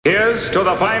Greetings to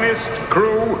the finest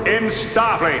crew in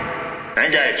Starfleet.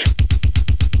 Engage.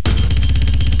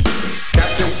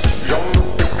 Captain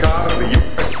Jean-Luc Picard of the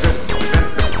USS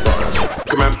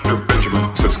Commander Benjamin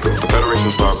Sisko, the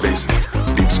Federation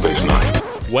Starbase, Deep Space Nine.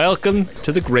 Welcome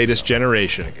to The Greatest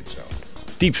Generation,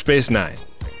 Deep Space Nine.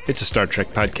 It's a Star Trek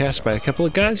podcast by a couple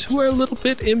of guys who are a little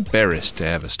bit embarrassed to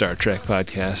have a Star Trek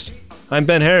podcast. I'm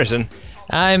Ben Harrison.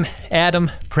 I'm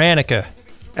Adam Pranica.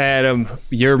 Adam,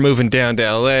 you're moving down to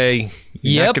L.A.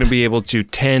 You're not going to be able to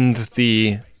tend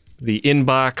the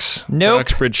inbox,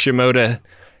 Uxbridge Shimoda,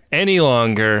 any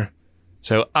longer.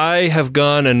 So I have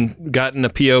gone and gotten a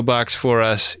P.O. box for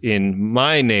us in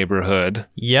my neighborhood,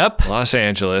 Los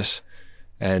Angeles,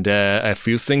 and a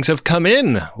few things have come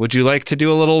in. Would you like to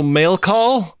do a little mail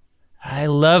call? I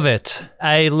love it.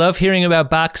 I love hearing about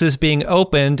boxes being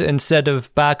opened instead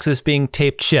of boxes being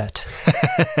taped shut.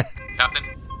 Captain,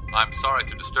 I'm sorry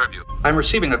to disturb you. I'm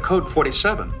receiving a code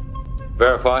 47.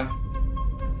 Verify.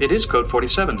 It is code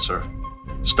 47, sir.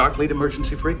 Starfleet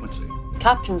emergency frequency.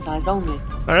 Captain's eyes only.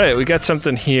 All right, we got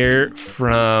something here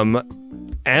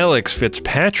from Alex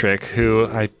Fitzpatrick, who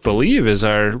I believe is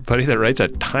our buddy that writes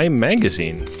at Time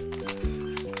Magazine.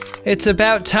 It's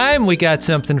about time we got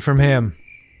something from him.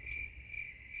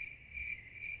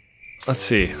 Let's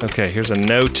see. Okay, here's a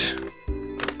note.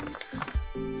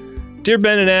 Dear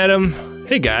Ben and Adam,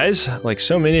 hey guys. Like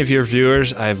so many of your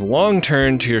viewers, I've long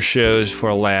turned to your shows for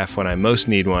a laugh when I most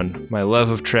need one. My love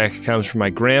of Trek comes from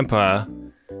my grandpa,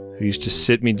 who used to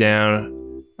sit me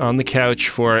down on the couch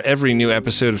for every new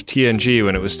episode of TNG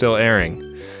when it was still airing.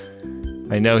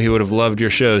 I know he would have loved your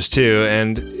shows too,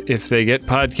 and if they get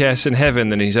podcasts in heaven,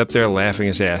 then he's up there laughing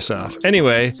his ass off.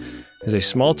 Anyway, as a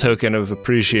small token of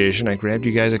appreciation, I grabbed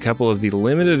you guys a couple of the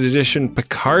limited edition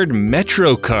Picard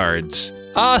Metro cards.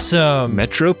 Awesome!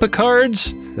 Metro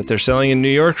Picards that they're selling in New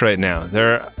York right now.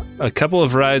 They're a couple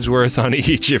of rides worth on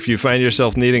each if you find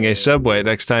yourself needing a subway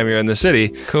next time you're in the city.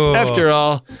 Cool. After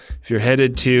all, if you're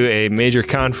headed to a major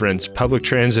conference, public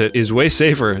transit is way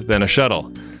safer than a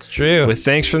shuttle. It's true. With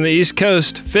thanks from the East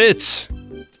Coast, Fitz.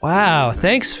 Wow,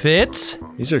 thanks, Fitz.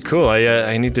 These are cool.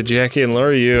 I need to Jackie and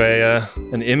Laura you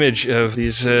an image of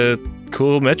these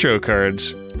cool Metro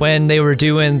cards. When they were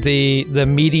doing the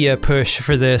media push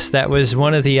for this, that was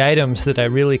one of the items that I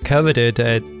really coveted.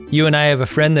 You and I have a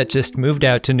friend that just moved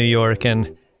out to New York,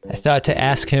 and I thought to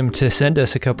ask him to send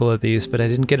us a couple of these, but I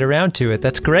didn't get around to it.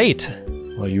 That's great.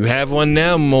 Well, you have one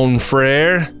now, mon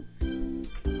frere.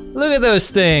 Look at those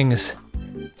things.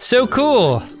 So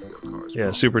cool.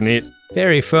 Yeah, super neat.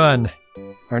 Very fun.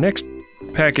 Our next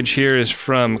package here is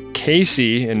from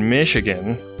Casey in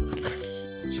Michigan.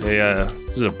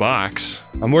 This is a box.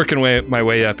 I'm working my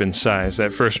way up in size.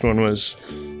 That first one was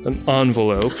an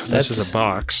envelope. This is a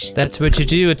box. That's what you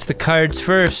do. It's the cards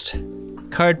first.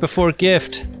 Card before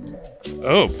gift.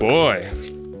 Oh boy.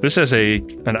 This has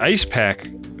an ice pack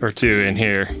or two in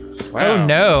here. Wow. Oh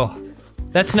no.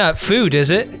 That's not food, is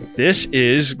it? This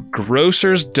is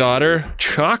Grocer's Daughter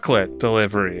chocolate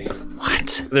delivery.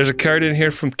 What? There's a card in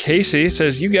here from Casey. It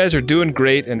says, you guys are doing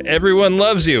great and everyone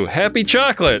loves you. Happy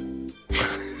chocolate.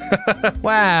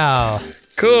 Wow.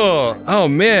 Cool. Oh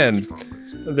man.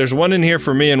 There's one in here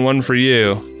for me and one for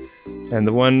you. And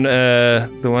the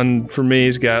one for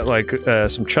me's got like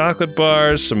some chocolate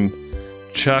bars, some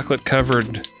chocolate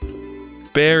covered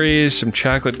berries, some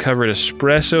chocolate covered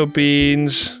espresso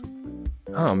beans.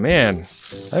 Oh man,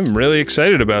 I'm really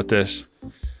excited about this.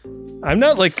 I'm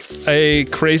not like a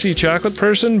crazy chocolate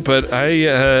person, but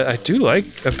I do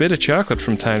like a bit of chocolate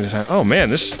from time to time. Oh man,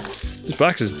 this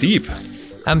box is deep.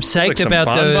 I'm psyched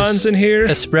about those in here.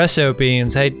 Espresso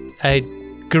beans. I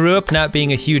grew up not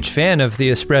being a huge fan of the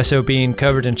espresso bean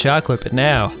covered in chocolate, but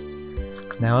now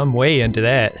I'm way into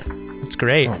that. It's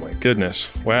great. Oh my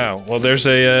goodness! Wow. Well, there's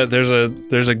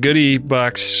a goodie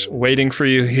box waiting for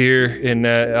you here in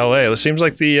LA. It seems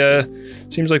like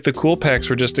the cool packs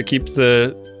were just to keep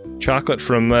the chocolate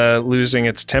from losing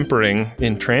its tempering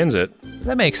in transit.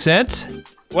 That makes sense.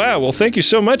 Wow. Well, thank you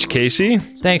so much, Casey.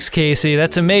 Thanks, Casey.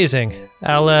 That's amazing.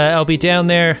 I'll be down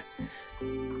there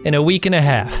in a week and a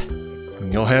half.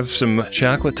 And you'll have some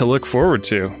chocolate to look forward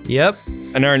to. Yep.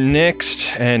 And our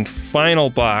next and final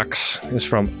box is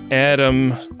from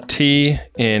Adam T.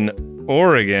 in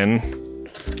Oregon.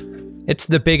 It's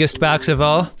the biggest box of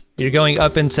all. You're going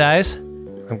up in size?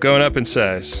 I'm going up in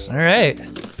size. All right.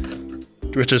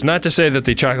 Which is not to say that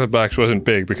the chocolate box wasn't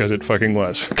big, because it fucking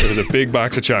was. It was a big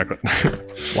box of chocolate.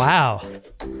 Wow.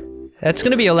 That's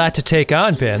going to be a lot to take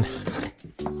on, Ben.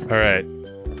 All right.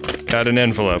 Got an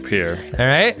envelope here. All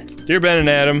right. Dear Ben and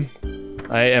Adam,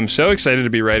 I am so excited to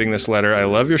be writing this letter. I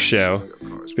love your show.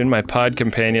 It's been my pod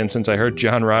companion since I heard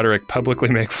John Roderick publicly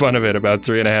make fun of it about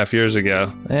 3.5 years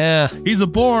ago. Yeah. He's a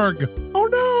Borg. Oh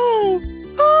no!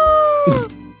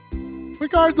 My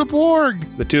guard's a Borg.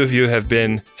 The two of you have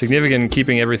been significant in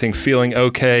keeping everything feeling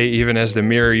okay, even as the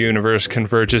mirror universe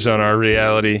converges on our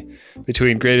reality.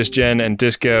 Between Greatest Gen and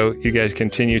Disco, you guys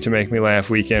continue to make me laugh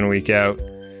week in, week out.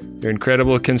 Your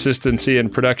incredible consistency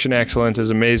and production excellence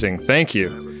is amazing. Thank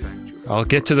you. I'll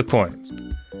get to the point.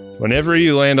 Whenever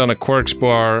you land on a Quarks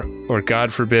bar, or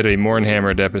God forbid a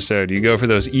Mornhammered episode, you go for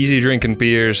those easy drinking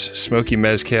beers, smoky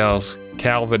mezcals,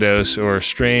 Calvados, or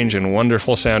strange and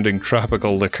wonderful sounding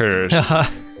tropical liqueurs. I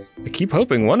keep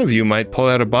hoping one of you might pull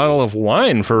out a bottle of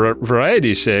wine for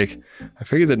variety's sake. I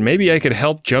figured that maybe I could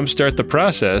help jumpstart the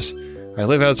process. I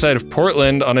live outside of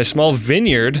Portland on a small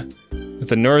vineyard at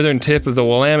the northern tip of the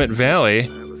Willamette Valley.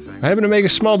 I happen to make a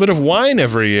small bit of wine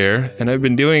every year, and I've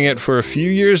been doing it for a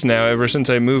few years now, ever since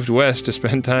I moved west to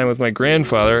spend time with my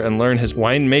grandfather and learn his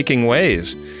wine-making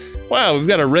ways. Wow, we've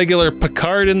got a regular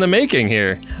Picard in the making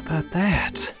here. How about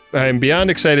that? I'm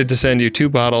beyond excited to send you 2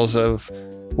 bottles of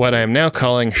what I am now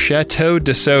calling Chateau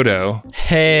de Soto.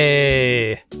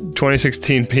 Hey.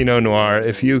 2016 Pinot Noir.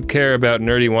 If you care about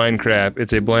nerdy wine crap,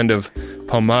 it's a blend of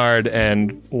Pommard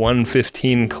and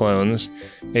 115 clones,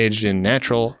 aged in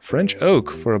natural French oak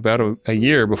for about a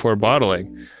year before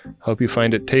bottling. Hope you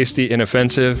find it tasty,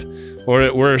 inoffensive, or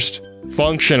at worst,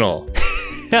 functional.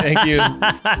 Thank you.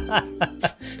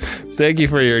 Thank you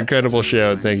for your incredible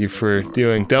show. Thank you for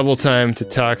doing double time to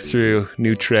talk through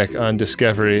new Trek on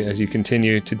Discovery as you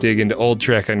continue to dig into old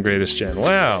Trek on Greatest Gen.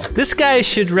 Wow. This guy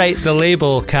should write the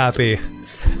label copy.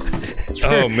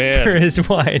 Oh, man. For his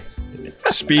wine.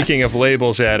 Speaking of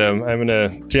labels, Adam, I'm gonna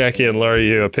Jackie and Laura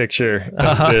you a picture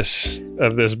of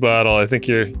this bottle. I think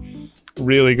you're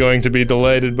really going to be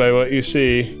delighted by what you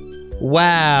see.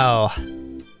 Wow.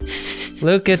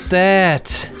 Look at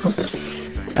that.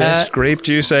 Best grape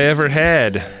juice I ever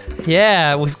had.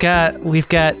 Yeah, we've got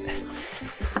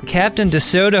Captain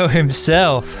DeSoto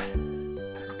himself.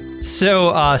 So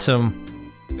awesome.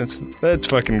 That's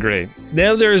fucking great.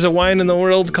 Now there is a wine in the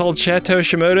world called Chateau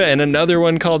Shimoda and another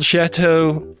one called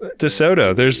Chateau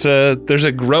DeSoto. There's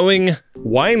a growing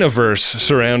wine-averse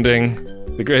surrounding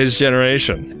the Greatest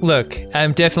Generation. Look,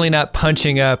 I'm definitely not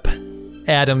punching up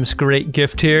Adam's great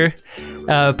gift here.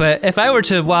 But if I were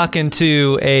to walk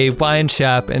into a wine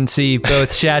shop and see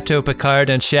both Chateau Picard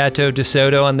and Chateau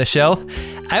DeSoto on the shelf,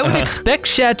 I would expect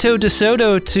Chateau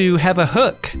DeSoto to have a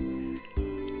hook.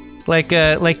 Like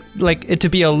it to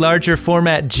be a larger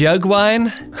format jug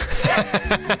wine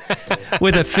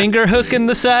with a finger hook in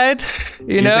the side.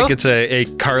 You know? think it's a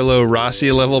Carlo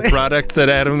Rossi level product that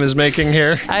Adam is making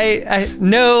here?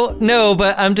 No,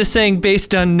 but I'm just saying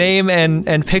based on name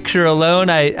and picture alone,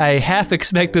 I half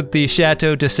expected the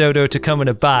Chateau DeSoto to come in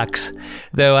a box,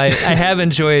 though I have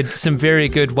enjoyed some very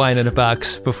good wine in a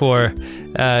box before,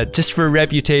 just for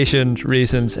reputation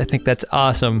reasons. I think that's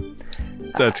awesome.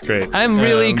 That's great. I'm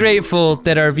really grateful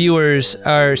that our viewers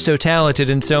are so talented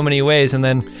in so many ways, and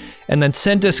then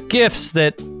send us gifts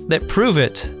that prove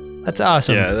it. That's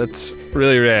awesome. Yeah, that's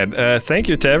really rad. Thank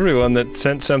you to everyone that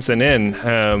sent something in.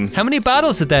 How many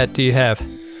bottles of that do you have?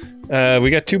 We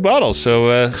got 2 bottles,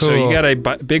 so Cool. you got a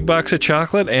big box of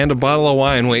chocolate and a bottle of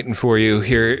wine waiting for you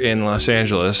here in Los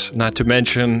Angeles, not to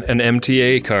mention an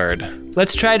MTA card.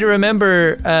 Let's try to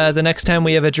remember the next time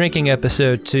we have a drinking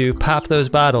episode to pop those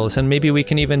bottles, and maybe we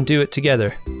can even do it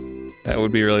together. That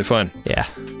would be really fun. Yeah.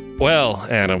 Well,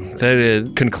 Adam,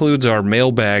 that concludes our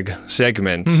mailbag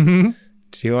segment. Mm-hmm.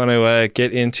 Do you want to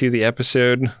get into the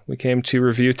episode we came to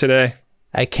review today?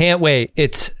 I can't wait.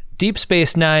 It's Deep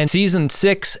Space Nine, Season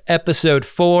 6, Episode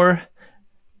 4,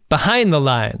 Behind the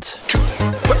Lines.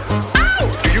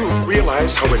 Do you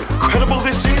realize how incredible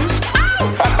this is?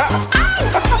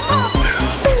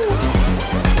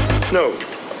 No,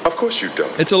 of course you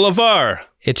don't. It's a LeVar.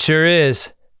 It sure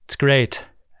is. It's great.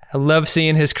 I love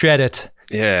seeing his credit.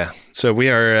 Yeah. So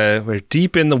we're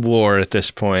deep in the war at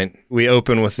this point. We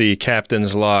open with the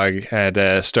captain's log at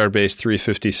Starbase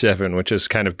 357, which has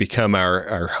kind of become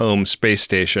our home space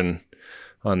station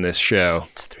on this show.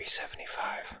 It's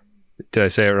 375. Did I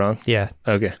say it wrong? Yeah.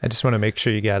 Okay. I just want to make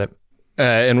sure you got it.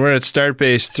 And we're at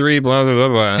Starbase 3, blah, blah,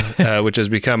 blah, blah, which has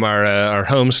become our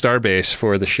home starbase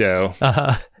for the show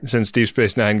since Deep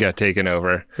Space Nine got taken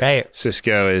over. Right.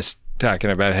 Cisco is talking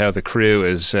about how the crew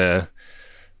is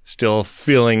still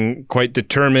feeling quite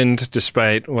determined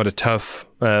despite what a tough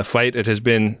fight it has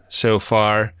been so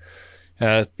far.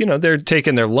 They're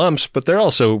taking their lumps, but they're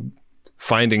also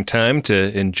finding time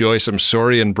to enjoy some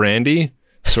Saurian brandy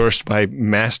sourced by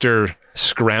Master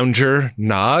Scrounger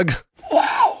Nog.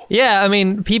 Wow! Yeah, I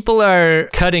mean, people are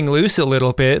cutting loose a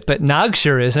little bit, but Nog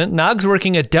sure isn't. Nog's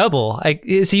working a double.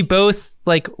 Is he both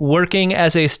like working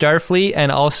as a Starfleet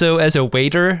and also as a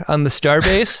waiter on the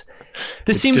starbase?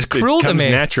 This seems cruel to me. It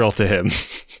comes natural to him.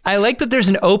 I like that there's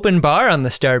an open bar on the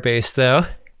starbase, though.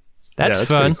 That's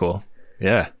fun. Pretty cool.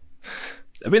 Yeah.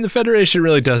 I mean, the Federation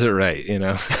really does it right, you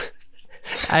know?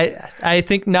 I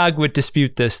think Nog would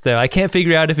dispute this, though. I can't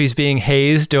figure out if he's being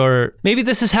hazed or maybe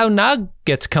this is how Nog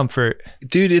gets comfort.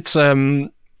 Dude, it's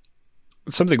something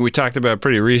we talked about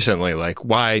pretty recently, like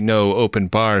why no open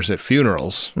bars at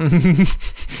funerals. and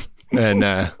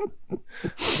I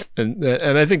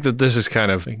think that this is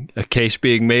kind of a case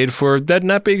being made for that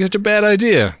not being such a bad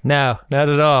idea. No, not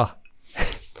at all.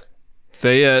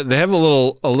 They have a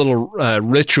little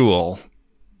ritual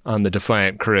on the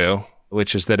Defiant crew,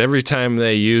 which is that every time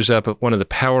they use up one of the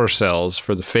power cells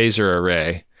for the phaser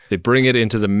array, they bring it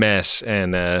into the mess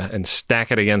and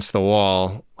stack it against the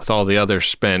wall with all the other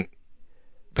spent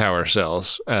power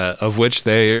cells, of which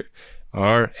there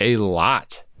are a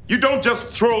lot. You don't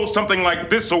just throw something like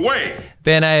this away.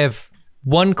 Ben, I have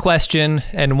one question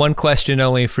and one question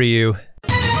only for you.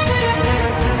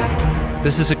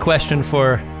 This is a question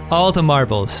for all the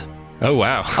marbles. Oh,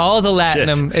 wow. All the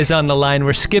latinum is on the line.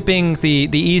 We're skipping the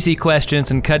easy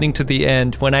questions and cutting to the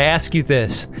end. When I ask you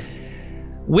this,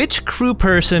 which crew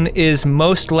person is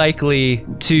most likely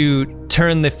to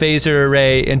turn the phaser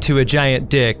array into a giant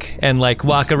dick and like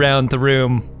walk around the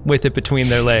room with it between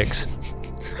their legs?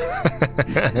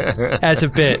 As a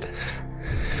bit.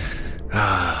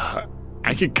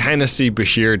 I could kind of see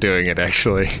Bashir doing it,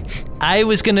 actually. I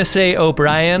was going to say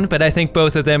O'Brien, but I think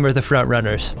both of them are the front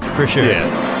runners, for sure.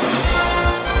 Yeah.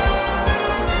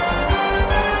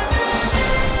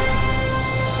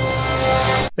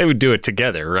 They would do it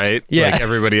together, right? Yeah. Like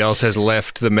everybody else has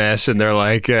left the mess and they're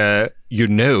like,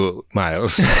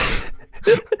 Miles,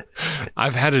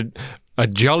 I've had a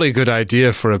jolly good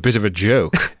idea for a bit of a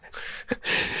joke.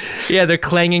 Yeah, they're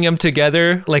clanging them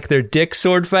together like they're dick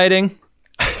sword fighting.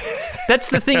 That's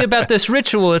the thing about this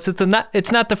ritual. It's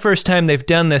not the first time they've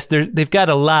done this. They've got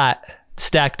a lot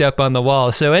stacked up on the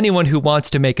wall. So anyone who wants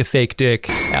to make a fake dick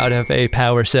out of a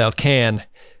power cell can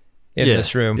in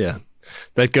this room. Yeah.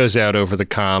 That goes out over the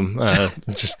comm.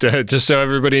 Just so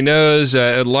everybody knows,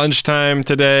 at lunchtime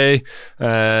today,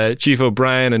 Chief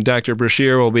O'Brien and Dr.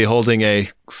 Brashear will be holding a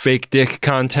fake dick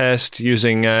contest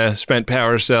using spent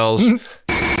power cells.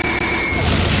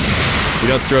 You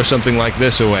don't throw something like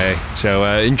this away, so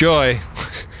enjoy.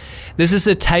 This is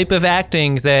a type of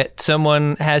acting that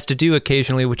someone has to do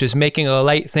occasionally, which is making a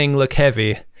light thing look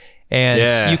heavy.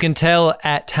 And you can tell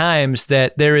at times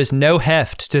that there is no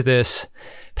heft to this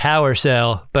power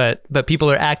cell, but people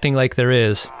are acting like there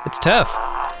is. It's tough.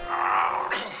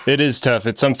 It is tough.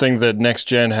 It's something that Next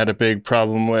Gen had a big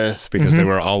problem with because they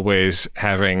were always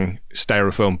having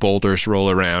styrofoam boulders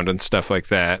roll around and stuff like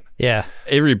that. Yeah.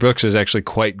 Avery Brooks is actually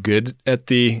quite good at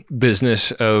the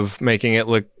business of making it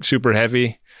look super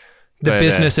heavy. The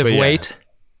business of weight?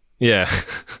 Yeah.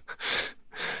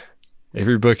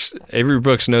 Avery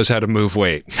Brooks knows how to move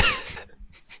weight.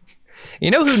 You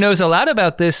know who knows a lot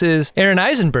about this is Aaron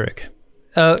Eisenberg.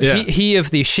 He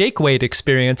of the shake weight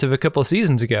experience of a couple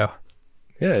seasons ago.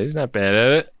 Yeah, he's not bad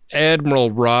at it.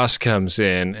 Admiral Ross comes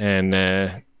in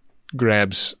and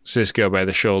grabs Sisko by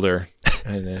the shoulder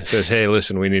and says, "Hey,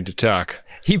 listen, we need to talk."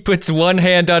 He puts one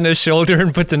hand on his shoulder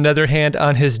and puts another hand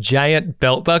on his giant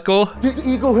belt buckle. The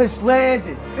Eagle has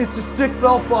landed. It's a sick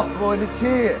belt buckle and it's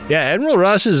here. Yeah, Admiral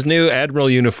Ross's new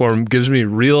Admiral uniform gives me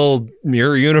real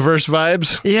Mirror Universe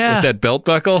vibes. Yeah. With that belt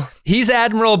buckle. He's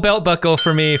Admiral Belt Buckle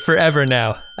for me forever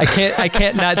now. I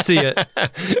can't not see it.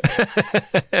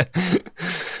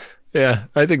 Yeah,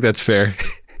 I think that's fair.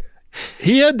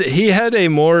 He had a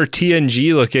more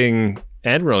TNG looking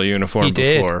Admiral uniform he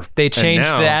did. before. They changed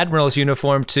the Admiral's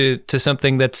uniform to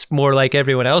something that's more like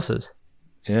everyone else's.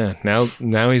 Yeah, now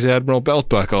he's Admiral Belt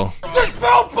Buckle. Sick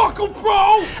belt buckle,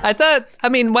 bro!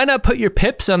 Why not put your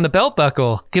pips on the belt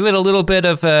buckle? Give it a little bit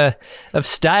of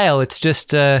style. It's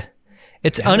just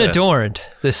it's unadorned,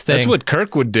 this thing. That's what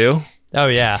Kirk would do. Oh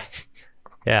yeah.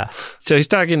 Yeah. So he's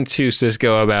talking to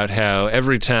Sisko about how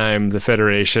every time the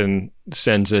Federation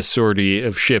sends a sortie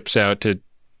of ships out to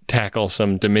tackle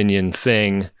some Dominion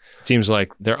thing, it seems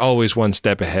like they're always one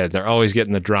step ahead. They're always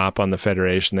getting the drop on the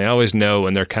Federation. They always know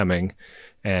when they're coming.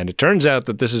 And it turns out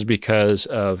that this is because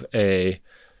of a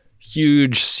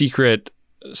huge secret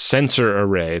sensor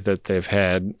array that they've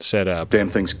had set up. Damn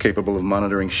thing's capable of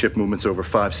monitoring ship movements over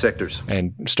 5 sectors.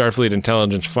 And Starfleet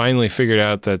intelligence finally figured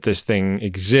out that this thing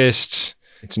exists.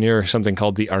 It's near something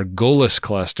called the Argolis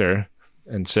cluster.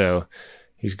 And so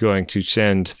he's going to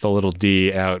send the little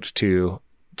D out to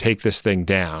take this thing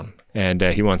down. And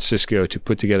he wants Sisko to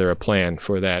put together a plan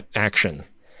for that action.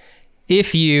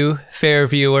 If you, fair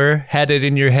viewer, had it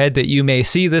in your head that you may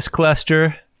see this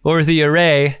cluster or the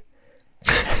array,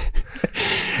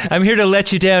 I'm here to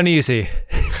let you down easy.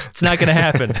 It's not going to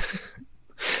happen.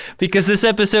 Because this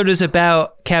episode is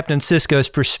about Captain Sisko's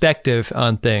perspective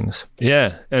on things.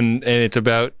 Yeah, and it's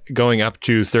about going up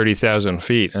to 30,000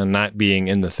 feet and not being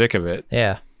in the thick of it.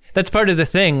 Yeah. That's part of the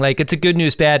thing. Like, it's a good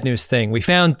news, bad news thing. We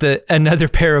found another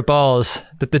pair of balls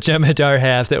that the Jem'Hadar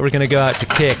have that we're going to go out to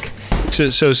kick. So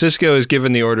Sisko is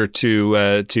given the order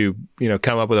to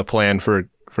come up with a plan for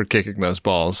kicking those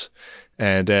balls.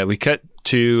 And we cut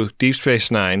to Deep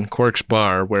Space Nine, Quark's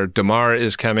bar, where Damar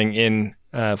is coming in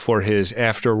for his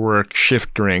after-work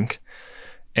shift drink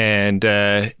and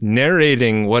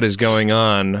narrating what is going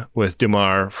on with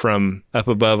Damar from up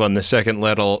above on the second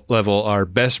level are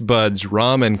best buds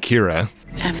Rom and Kira.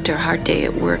 After a hard day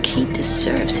at work, he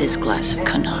deserves his glass of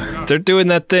Kanar. They're doing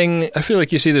that thing. I feel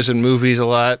like you see this in movies a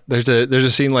lot. There's a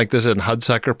scene like this in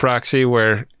Hudsucker Proxy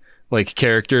where like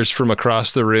characters from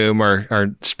across the room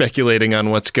are speculating on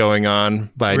what's going on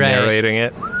by narrating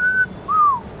it.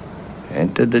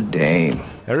 Enter the dame.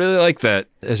 I really like that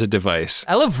as a device.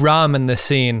 I love Rom in this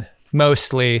scene,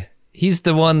 mostly. He's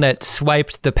the one that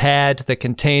swiped the pad that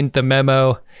contained the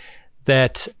memo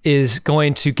that is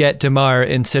going to get Damar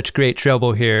in such great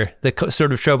trouble here. The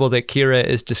sort of trouble that Kira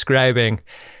is describing.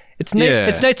 It's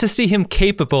nice to see him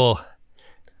capable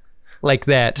like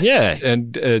that. Yeah,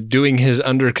 and doing his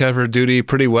undercover duty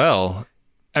pretty well.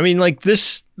 I mean, like,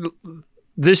 this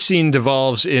scene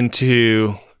devolves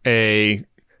into a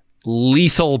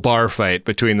lethal bar fight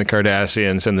between the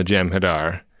Cardassians and the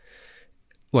Jem'Hadar.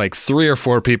 Like 3 or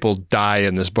 4 people die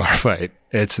in this bar fight.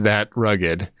 It's that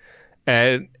rugged.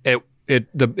 And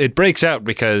it breaks out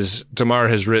because Damar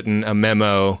has written a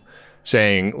memo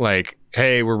saying like,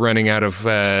 hey, we're running out of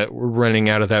that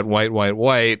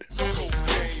white.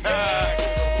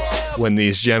 When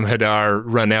these Jem'Hadar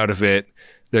run out of it,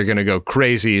 they're going to go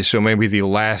crazy. So maybe the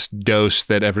last dose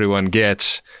that everyone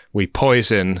gets, we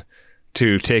poison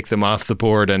to take them off the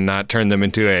board and not turn them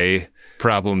into a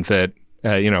problem that,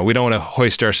 we don't want to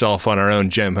hoist ourselves on our own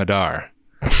Jem'Hadar.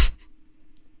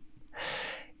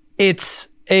 It's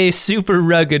a super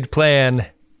rugged plan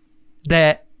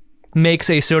that makes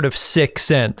a sort of sick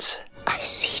sense. I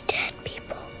see dead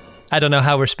people. I don't know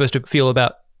how we're supposed to feel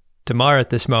about Damar at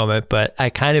this moment, but I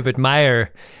kind of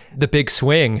admire the big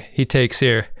swing he takes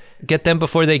here. Get them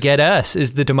before they get us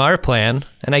is the Damar plan,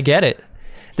 and I get it.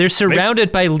 They're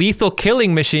surrounded by lethal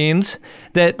killing machines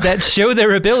that show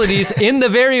their abilities in the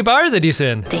very bar that he's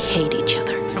in. They hate each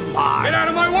other. Come on. Get out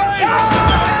of my way!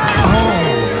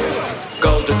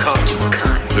 Gold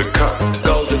Ducat.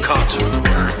 Gold Ducat.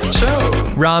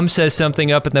 So. Rom says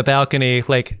something up in the balcony,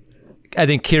 like, I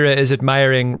think Kira is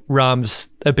admiring Rom's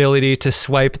ability to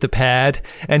swipe the pad,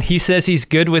 and he says he's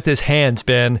good with his hands,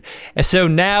 Ben. And so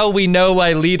now we know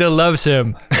why Lita loves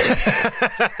him.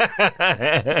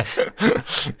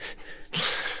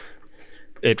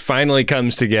 It finally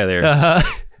comes together.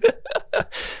 Uh-huh.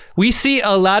 We see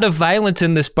a lot of violence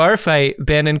in this bar fight,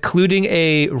 Ben, including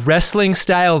a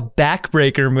wrestling-style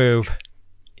backbreaker move.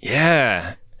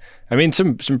 Yeah. I mean,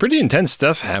 some pretty intense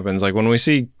stuff happens. Like when we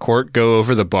see Quark go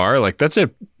over the bar, like that's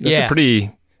a pretty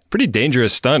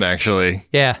dangerous stunt, actually.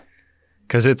 Yeah.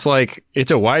 Because it's like,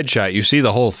 it's a wide shot. You see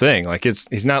the whole thing. Like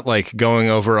he's not like going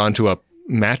over onto a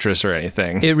mattress or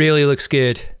anything. It really looks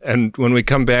good. And when we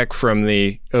come back from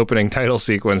the opening title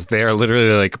sequence, they are literally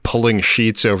like pulling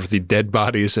sheets over the dead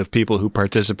bodies of people who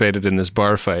participated in this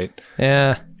bar fight.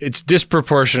 Yeah. It's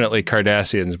disproportionately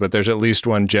Cardassians, but there's at least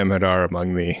one Jem'Hadar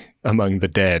among the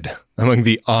dead, among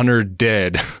the honored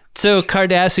dead. So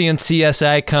Cardassian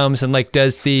CSI comes and like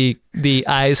does the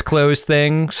eyes closed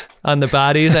things on the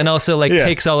bodies and also like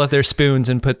takes all of their spoons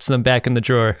and puts them back in the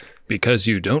drawer. Because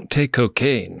you don't take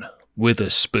cocaine with a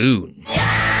spoon.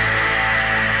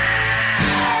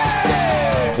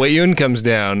 Weyoun comes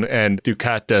down and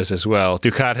Ducat does as well.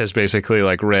 Ducat has basically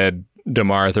like read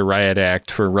Damar the Riot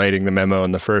Act for writing the memo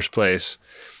in the first place.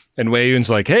 And Weyoun's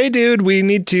like, hey, dude, we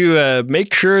need to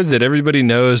make sure that everybody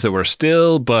knows that we're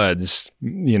still buds.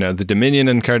 You know, the Dominion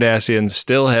and Cardassians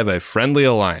still have a friendly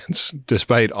alliance,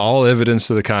 despite all evidence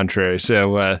to the contrary.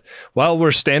 So while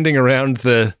we're standing around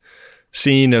the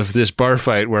scene of this bar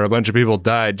fight where a bunch of people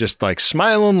died, just like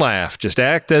smile and laugh, just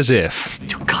act as if.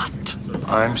 Ducat.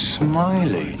 I'm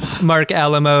smiling. Mark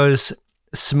Alamo's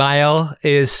smile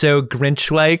is so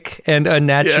Grinch-like and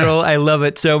unnatural. Yeah. I love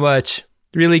it so much.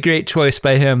 Really great choice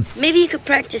by him. Maybe you could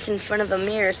practice in front of a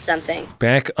mirror or something.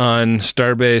 Back on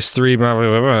Starbase 3,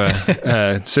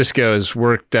 Sisko has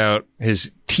worked out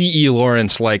his T.E.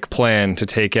 Lawrence-like plan to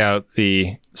take out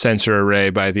the sensor array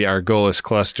by the Argolis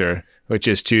cluster, which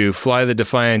is to fly the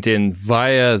Defiant in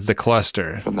via the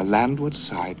cluster. From the landward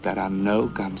side, there are no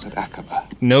guns at Aqaba.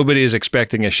 Nobody is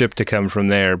expecting a ship to come from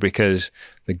there because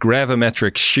the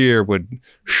gravimetric shear would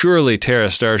surely tear a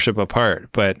starship apart,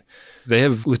 but they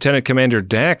have Lieutenant Commander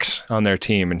Dax on their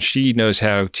team, and she knows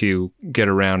how to get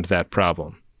around that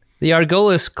problem. The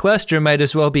Argolis cluster might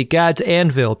as well be God's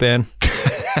anvil, Ben.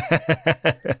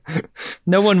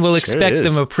 No one will expect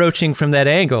them approaching from that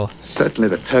angle. Certainly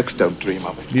the Turks don't dream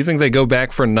of it. Do you think they go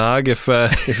back for Nog if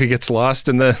he gets lost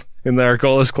in the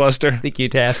Argolis cluster? I think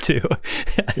you'd have to.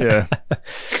 Yeah.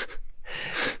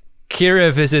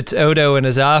 Kira visits Odo in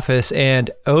his office,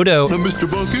 and Odo Mr.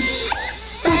 Bucket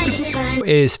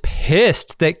is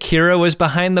pissed that Kira was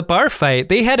behind the bar fight.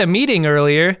 They had a meeting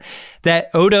earlier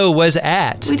that Odo was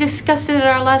at. We discussed it at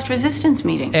our last resistance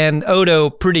meeting. And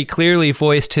Odo pretty clearly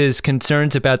voiced his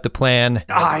concerns about the plan.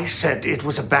 I said it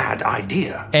was a bad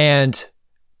idea. And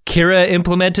Kira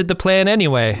implemented the plan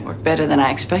anyway. Worked better than I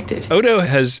expected. Odo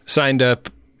has signed up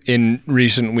in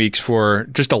recent weeks for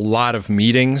just a lot of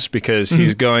meetings because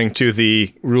he's going to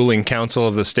the ruling council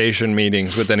of the station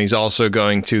meetings, but then he's also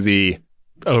going to the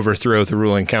overthrow the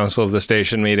ruling council of the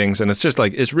station meetings. And it's just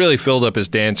like, it's really filled up his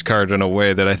dance card in a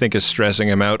way that I think is stressing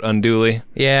him out unduly.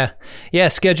 Yeah. Yeah,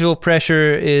 schedule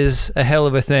pressure is a hell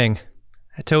of a thing.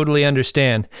 I totally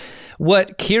understand.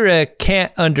 What Kira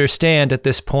can't understand at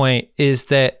this point is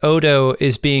that Odo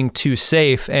is being too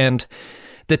safe, and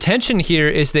the tension here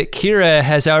is that Kira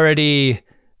has already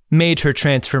made her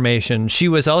transformation. She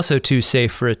was also too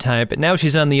safe for a time, but now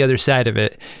she's on the other side of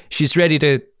it. She's ready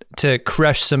to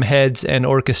crush some heads and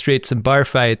orchestrate some bar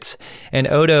fights, and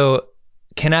Odo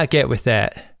cannot get with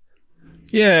that.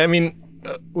 Yeah, I mean,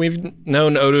 we've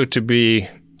known Odo to be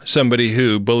somebody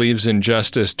who believes in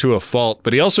justice to a fault,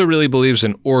 but he also really believes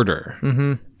in order.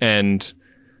 Mm-hmm. And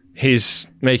he's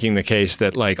making the case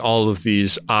that like all of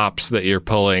these ops that you're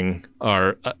pulling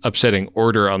are upsetting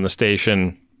order on the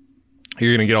station.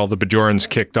 You're going to get all the Bajorans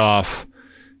kicked off.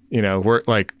 You know, we're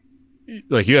like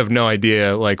you have no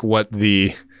idea like what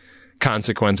the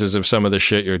consequences of some of the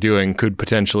shit you're doing could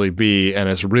potentially be, and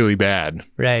it's really bad.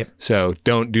 Right. So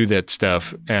don't do that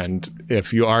stuff. And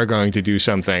if you are going to do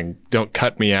something, don't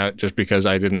cut me out just because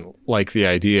I didn't like the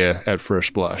idea at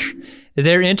first blush.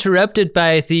 They're interrupted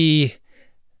by the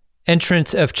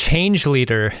entrance of Change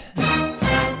Leader.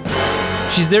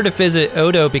 She's there to visit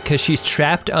Odo because she's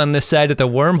trapped on this side of the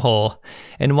wormhole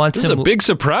and wants This is a big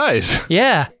surprise.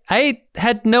 Yeah, I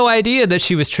had no idea that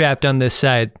she was trapped on this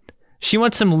side. She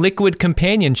wants some liquid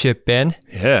companionship, Ben.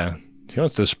 Yeah, she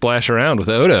wants to splash around with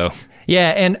Odo. Yeah,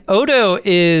 and Odo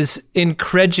is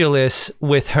incredulous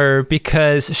with her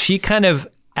because she kind of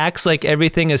acts like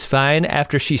everything is fine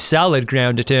after she solid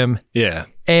grounded him. Yeah.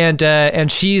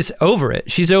 And she's over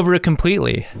it. She's over it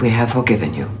completely. We have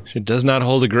forgiven you. She does not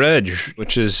hold a grudge,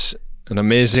 which is an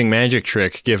amazing magic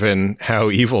trick given how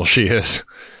evil she is.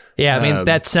 Yeah, I mean,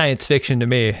 that's science fiction to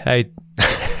me.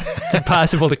 It's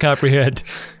impossible to comprehend.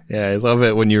 Yeah, I love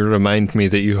it when you remind me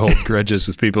that you hold grudges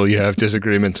with people you have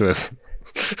disagreements with.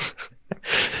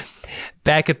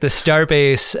 Back at the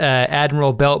starbase,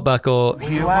 Admiral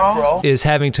Beltbuckle is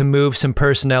having to move some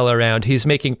personnel around. He's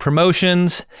making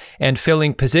promotions and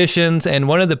filling positions, and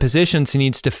one of the positions he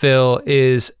needs to fill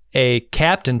is a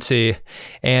captaincy,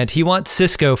 and he wants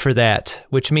Cisco for that,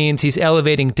 which means he's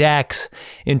elevating Dax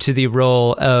into the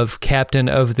role of captain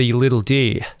of the Little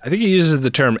D. I think he uses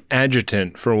the term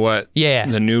adjutant for what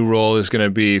the new role is going to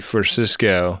be for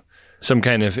Cisco. Some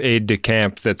kind of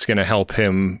aide-de-camp that's going to help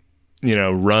him, you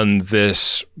know, run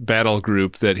this battle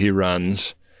group that he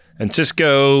runs. And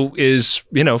Cisco is,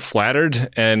 you know, flattered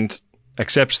and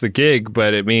accepts the gig,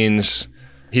 but it means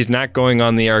he's not going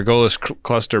on the Argolis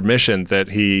cluster mission that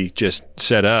he just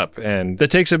set up. And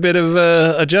that takes a bit of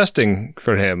adjusting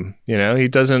for him. You know, he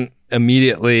doesn't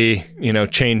immediately, you know,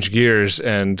 change gears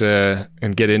and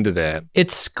get into that.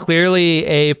 It's clearly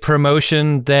a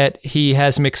promotion that he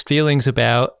has mixed feelings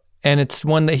about, and it's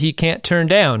one that he can't turn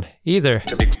down either.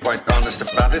 To be quite honest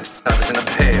about it, I was in a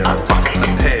pail.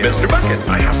 Mr. Bucket,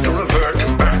 I have to revert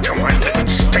back to my living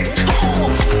state.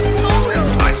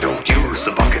 I don't use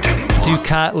the bucket anymore.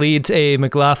 Ducat leads a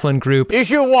McLaughlin group.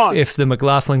 Issue 1. If the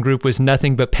McLaughlin group was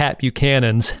nothing but Pat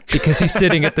Buchanan's, because he's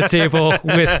sitting at the table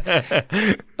with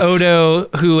Odo,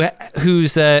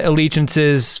 whose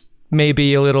allegiances may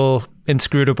be a little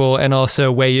inscrutable, and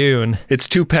also Wei-Yun. It's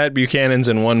two Pat Buchanans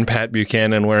and one Pat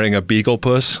Buchanan wearing a beagle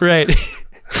puss. Right.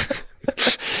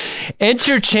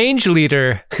 Enter Change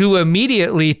Leader, who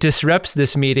immediately disrupts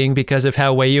this meeting because of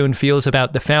how Wei-Yun feels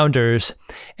about the founders.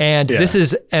 And this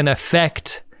is an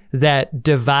effect that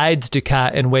divides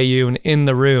Dukat and Wei-Yun in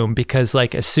the room, because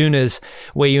like as soon as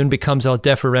Wei-Yun becomes all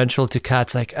deferential,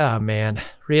 Dukat's like, oh man,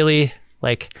 really?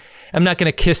 Like, I'm not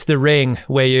going to kiss the ring,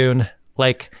 Wei-Yun.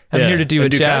 Like, I'm here to do a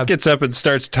job. Dukat gets up and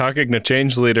starts talking to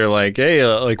Change Leader like, hey,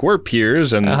 like, we're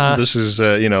peers, and this is,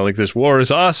 like, this war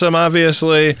is awesome,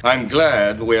 obviously. I'm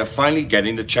glad we are finally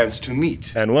getting the chance to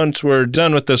meet. And once we're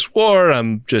done with this war,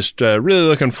 I'm just really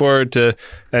looking forward to...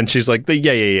 And she's like,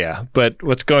 yeah. But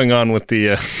what's going on with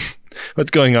the...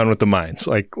 what's going on with the mines?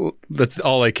 Like, that's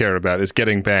all I care about is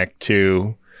getting back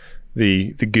to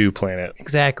the goo planet.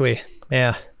 Exactly,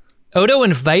 yeah. Odo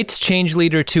invites Change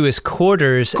Leader to his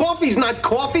quarters. Coffee's not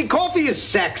coffee. Coffee is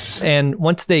sex. And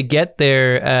once they get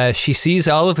there, she sees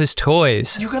all of his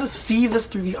toys. You gotta see this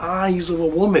through the eyes of a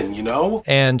woman, you know?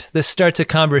 And this starts a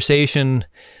conversation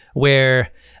where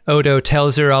Odo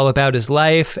tells her all about his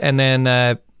life, and then...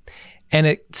 and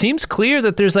it seems clear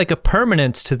that there's like a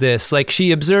permanence to this. Like,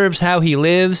 she observes how he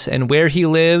lives and where he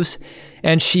lives,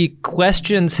 and she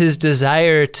questions his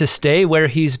desire to stay where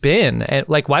he's been. And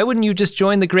like, why wouldn't you just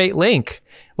join the Great Link?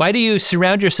 Why do you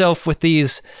surround yourself with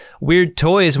these weird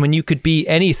toys when you could be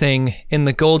anything in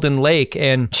the Golden Lake?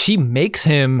 And she makes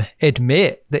him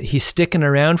admit that he's sticking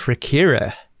around for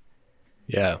Kira.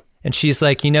 Yeah. And she's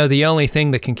like, you know, the only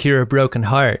thing that can cure a broken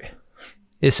heart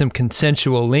is some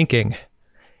consensual linking.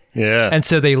 Yeah. And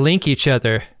so they link each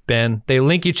other, Ben. They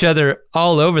link each other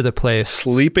all over the place.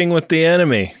 Sleeping with the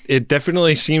enemy. It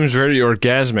definitely seems very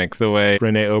orgasmic the way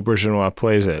Rene Aubergenois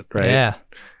plays it, right? Yeah.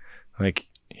 Like,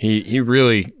 he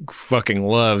really fucking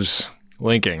loves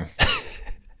linking.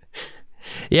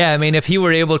 Yeah, I mean, if he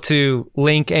were able to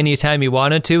link anytime he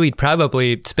wanted to, he'd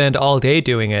probably spend all day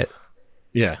doing it.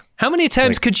 Yeah. How many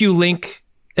times could you link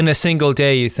in a single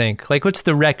day, you think? Like, what's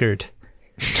the record?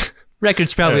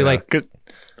 Record's probably like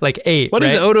 8, What right?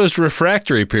 does Odo's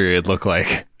refractory period look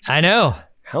like? I know.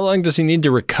 How long does he need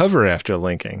to recover after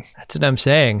linking? That's what I'm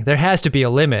saying. There has to be a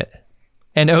limit.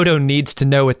 And Odo needs to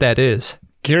know what that is.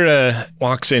 Kira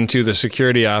walks into the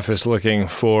security office looking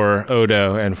for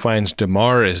Odo and finds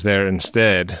Damar is there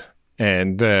instead.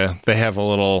 And they have a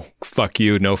little fuck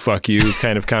you, no fuck you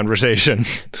kind of conversation.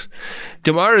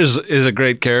 Damar is a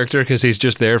great character because he's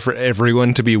just there for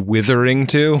everyone to be withering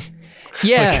to.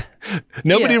 Yeah.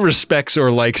 Nobody respects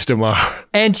or likes Damar.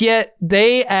 And yet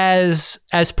they, as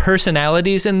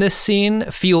personalities in this scene,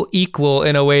 feel equal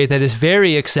in a way that is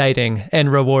very exciting and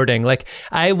rewarding. Like,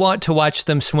 I want to watch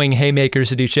them swing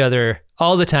haymakers at each other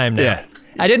all the time now. Yeah.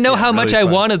 I didn't know how much I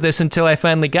wanted this until I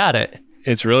finally got it.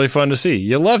 It's really fun to see.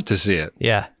 You love to see it.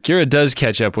 Yeah. Kira does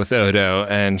catch up with Odo,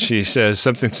 and she says,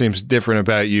 something seems different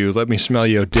about you. Let me smell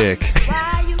your dick.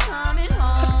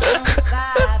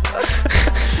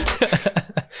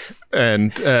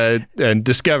 and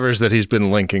discovers that he's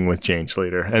been linking with Change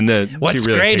Leader. And then what's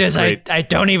great is I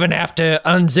don't even have to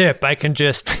unzip. I can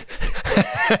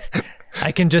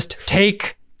just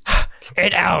take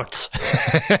it out.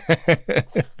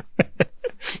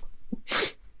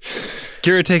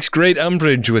 Kira takes great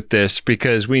umbrage with this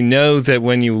because we know that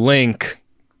when you link,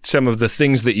 some of the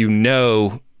things that you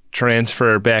know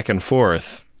transfer back and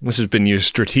forth. This has been used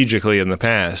strategically in the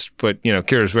past, but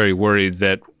Kira's very worried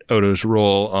that Odo's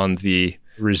role on the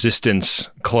Resistance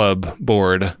Club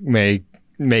board may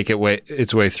make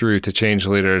its way through to Change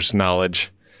Leader's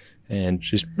knowledge, and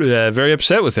she's very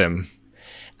upset with him.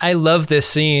 I love this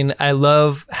scene. I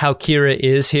love how Kira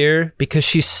is here because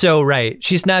she's so right.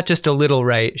 She's not just a little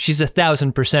right. She's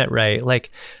 1,000% right. Like,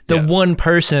 the one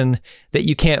person that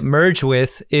you can't merge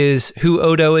with is who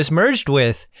Odo is merged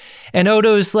with. And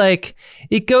Odo's like,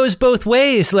 it goes both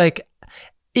ways. Like,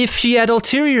 if she had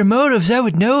ulterior motives, I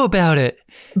would know about it.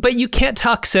 But you can't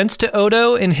talk sense to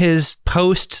Odo in his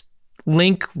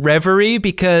post-link reverie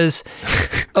because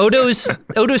Odo's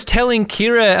telling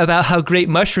Kira about how great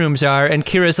mushrooms are, and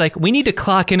Kira's like, we need to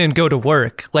clock in and go to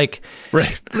work. Like,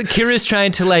 right. Kira's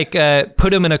trying to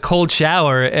put him in a cold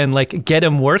shower and get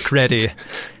him work ready.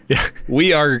 Yeah,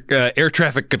 we are air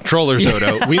traffic controllers,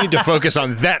 Odo. We need to focus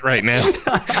on that right now.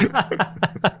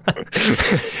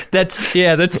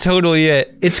 That's totally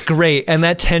it. It's great, and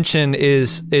that tension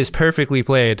is perfectly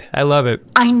played. I love it.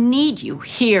 I need you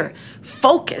here,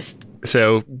 focused.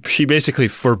 So she basically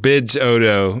forbids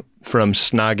Odo from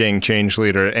snogging Change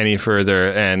Leader any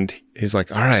further, and he's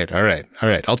like, all right,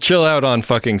 I'll chill out on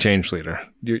fucking Change Leader.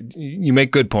 You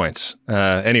make good points.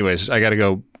 Anyways, I gotta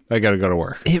go to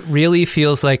work. It really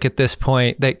feels like at this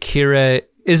point that Kira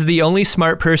is the only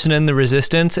smart person in the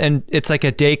Resistance, and it's like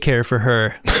a daycare for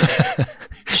her.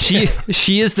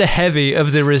 She is the heavy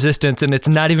of the Resistance, and it's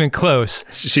not even close.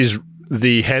 She's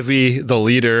the heavy, the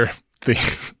leader,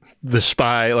 the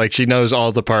spy. Like, she knows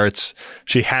all the parts.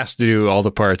 She has to do all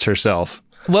the parts herself.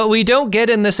 What we don't get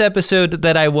in this episode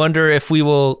that I wonder if we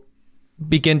will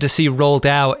begin to see rolled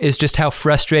out is just how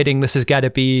frustrating this has got to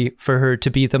be for her to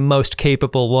be the most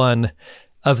capable one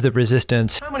of the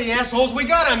Resistance. How many assholes we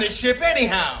got on this ship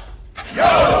anyhow?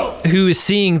 Yo! Who is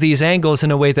seeing these angles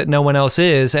in a way that no one else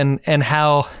is, and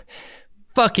how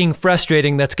fucking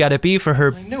frustrating that's got to be for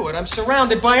her. I knew it. I'm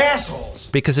surrounded by assholes.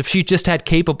 Because if she just had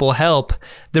capable help,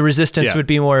 the Resistance would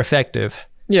be more effective.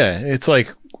 Yeah, it's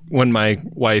like when my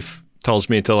wife tells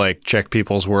me to like check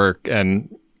people's work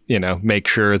and, you know, make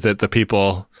sure that the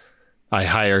people I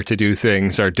hire to do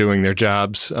things are doing their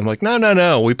jobs. I'm like,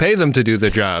 no, we pay them to do their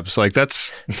jobs. Like,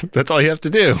 that's all you have to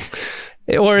do.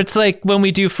 Or it's like when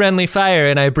we do friendly fire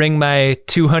and I bring my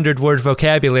 200-word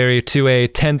vocabulary to a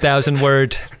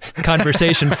 10,000-word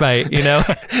conversation fight, you know?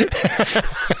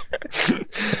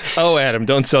 Oh, Adam,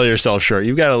 don't sell yourself short.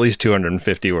 You've got at least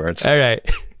 250 words. All right.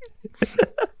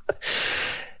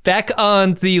 Back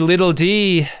on the Little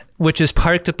D, which is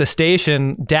parked at the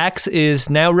station, Dax is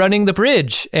now running the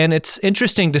bridge, and it's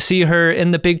interesting to see her in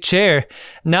the big chair.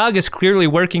 Nog is clearly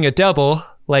working a double.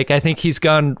 Like, I think he's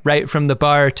gone right from the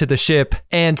bar to the ship.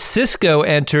 And Sisko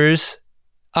enters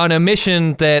on a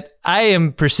mission that I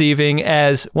am perceiving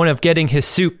as one of getting his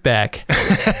soup back.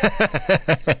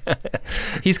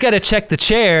 He's got to check the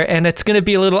chair, and it's going to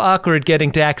be a little awkward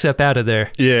getting Dax up out of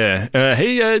there. Yeah.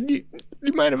 Hey,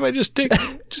 you mind if I just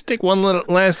take one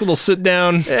last little sit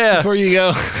down before you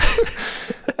go?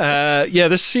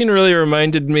 This scene really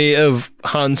reminded me of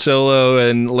Han Solo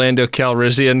and Lando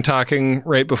Calrissian talking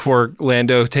right before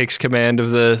Lando takes command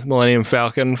of the Millennium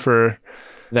Falcon for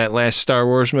that last Star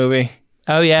Wars movie.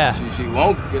 Oh, yeah. She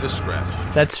won't get a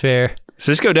scratch. That's fair.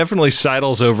 Sisko definitely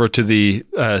sidles over to the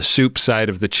soup side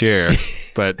of the chair,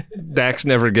 but Dax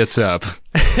never gets up.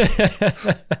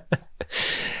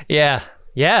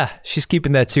 Yeah, she's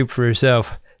keeping that soup for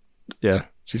herself. Yeah,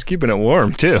 she's keeping it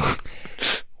warm, too.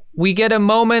 We get a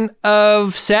moment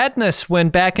of sadness when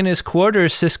back in his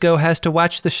quarters, Sisko has to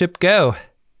watch the ship go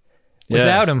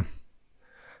without him.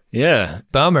 Yeah.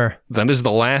 Bummer. That is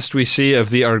the last we see of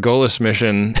the Argolis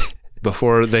mission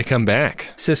before they come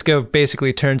back. Sisko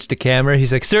basically turns to camera.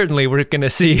 He's like, certainly we're going to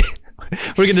see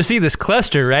this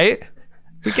cluster, right?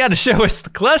 We got to show us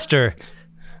the cluster.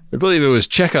 I believe it was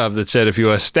Chekhov that said if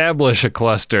you establish a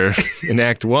cluster in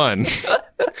Act 1,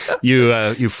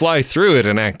 you fly through it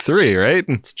in Act 3, right?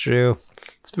 It's true.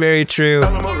 It's very true.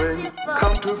 What are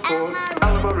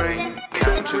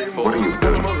you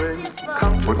doing?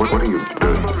 What are you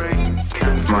doing?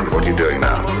 Commander, what are you doing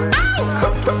now?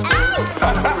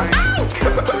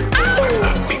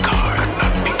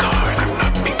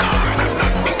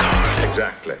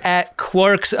 Exactly. At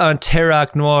Quark's on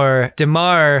Terok Noir,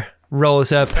 Damar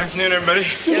rolls up. Afternoon, everybody.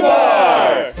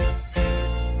 Damar!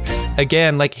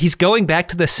 Again, like, he's going back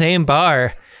to the same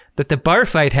bar that the bar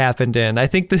fight happened in. I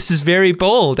think this is very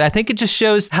bold. I think it just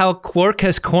shows how Quark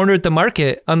has cornered the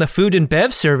market on the food and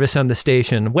bev service on the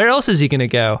station. Where else is he going to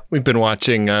go? We've been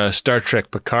watching Star Trek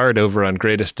Picard over on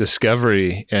Greatest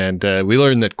Discovery, and we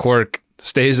learned that Quark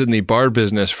stays in the bar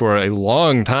business for a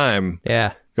long time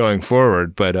going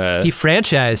forward. But he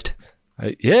franchised.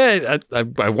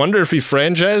 I wonder if he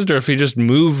franchised or if he just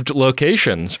moved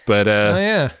locations. But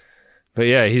But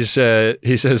yeah, he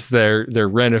says they're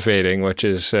renovating, which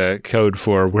is code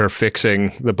for we're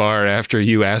fixing the bar after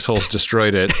you assholes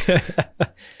destroyed it.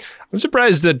 I'm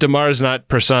surprised that Damar's not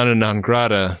persona non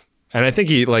grata, and I think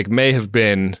he may have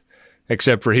been,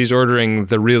 except for he's ordering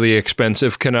the really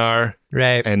expensive Kanar,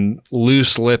 right, and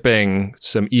loose lipping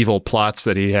some evil plots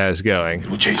that he has going. It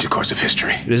will change the course of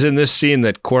history. It is in this scene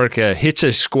that Quark hits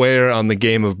a square on the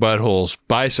game of buttholes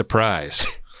by surprise.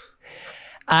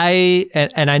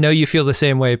 And I know you feel the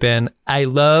same way, Ben. I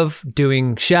love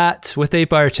doing shots with a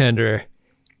bartender.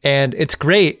 And it's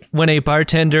great when a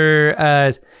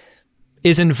bartender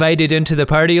is invited into the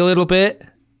party a little bit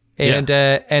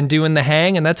and doing the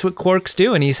hang. And that's what Quark's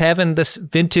doing. He's having this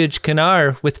vintage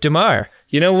Kanar with Damar.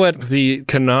 You know what the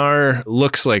Kanar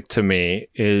looks like to me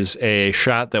is a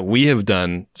shot that we have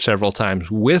done several times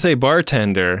with a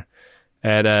bartender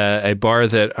at a bar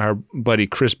that our buddy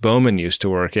Chris Bowman used to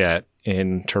work at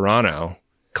in Toronto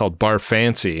called Bar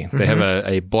Fancy. They have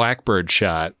a blackbird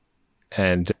shot.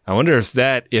 And I wonder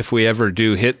if we ever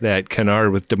do hit that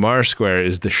Kanar with Damar Square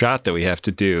is the shot that we have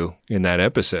to do in that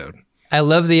episode. I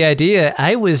love the idea.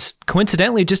 I was,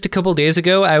 coincidentally, just a couple days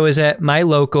ago, I was at my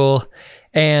local,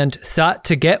 and thought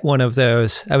to get one of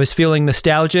those. I was feeling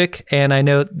nostalgic, and I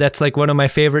know that's like one of my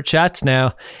favorite shots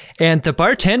now. And the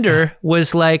bartender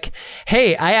was like,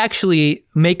 hey, I actually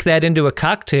make that into a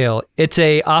cocktail. It's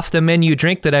a off-the-menu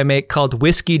drink that I make called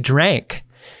Whiskey Drank.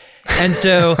 And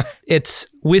so it's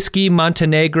whiskey,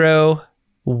 Montenegro,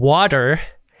 water,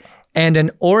 and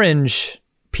an orange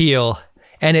peel.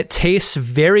 And it tastes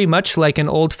very much like an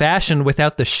old-fashioned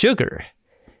without the sugar.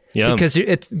 Yum.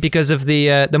 Because of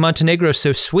the Montenegro is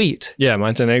so sweet. Yeah,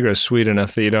 Montenegro is sweet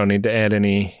enough that you don't need to add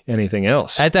anything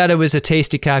else. I thought it was a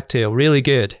tasty cocktail, really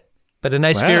good, but a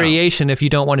nice variation if you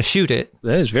don't want to shoot it.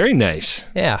 That is very nice.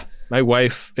 Yeah. My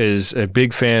wife is a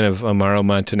big fan of Amaro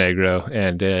Montenegro,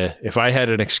 and if I had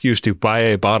an excuse to buy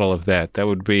a bottle of that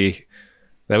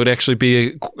would actually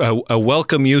be a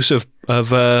welcome use of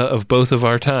both of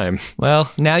our time.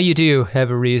 Well, now you do have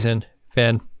a reason,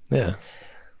 Ben. Yeah.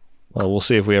 Well, we'll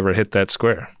see if we ever hit that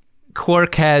square.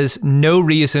 Quark has no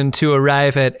reason to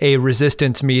arrive at a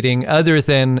resistance meeting other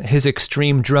than his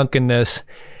extreme drunkenness.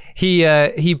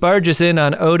 He barges in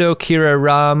on Odo, Kira,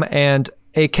 Rom, and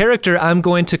a character I'm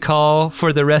going to call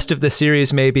for the rest of the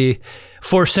series maybe,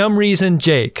 for some reason,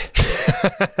 Jake.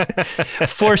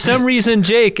 For some reason,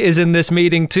 Jake is in this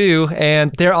meeting too,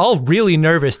 and they're all really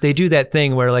nervous. They do that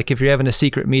thing where, like, if you're having a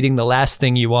secret meeting, the last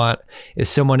thing you want is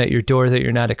someone at your door that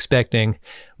you're not expecting.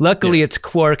 Luckily, it's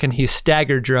Quark, and he's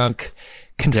stagger drunk,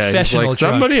 confessional he's like,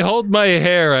 drunk. Somebody hold my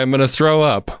hair, I'm going to throw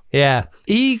up. Yeah.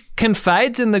 He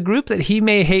confides in the group that he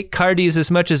may hate Cardis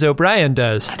as much as O'Brien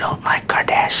does. I don't like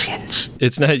Kardashians.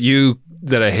 It's not you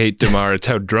that I hate, Damar. It's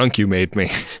how drunk you made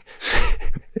me.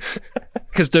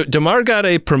 Because Damar got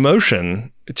a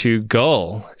promotion to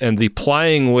Gull, and the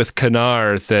plying with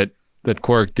Kanar that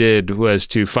Quark did was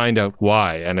to find out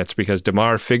why. And it's because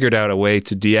Damar figured out a way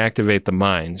to deactivate the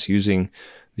mines using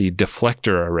the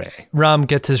deflector array. Rom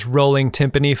gets his rolling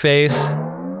timpani face,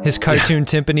 his cartoon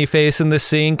timpani face in this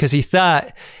scene, because he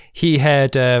thought he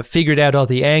had figured out all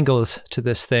the angles to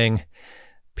this thing.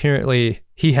 Apparently,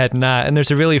 he had not. And there's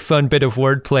a really fun bit of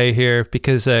wordplay here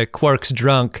because Quark's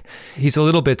drunk. He's a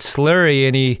little bit slurry,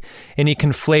 and he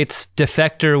conflates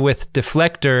defector with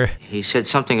deflector. He said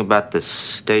something about the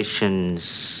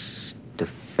station's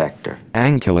defector.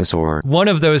 Ankylosaur. One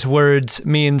of those words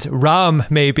means Rom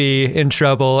may be in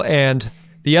trouble, and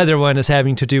the other one is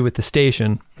having to do with the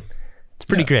station. It's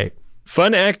pretty great.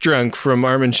 Fun act drunk from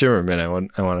Armin Shimmerman,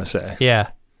 I want to say.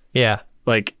 Yeah.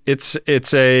 Like it's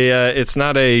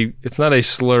not a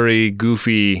slurry,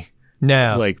 goofy,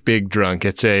 like big drunk.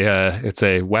 It's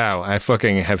a wow, I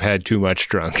fucking have had too much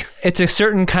drunk. It's a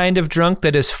certain kind of drunk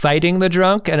that is fighting the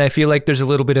drunk, and I feel like there's a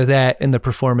little bit of that in the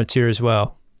performance here as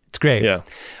well. It's great. Yeah.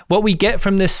 What we get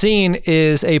from this scene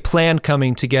is a plan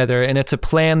coming together, and it's a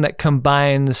plan that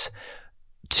combines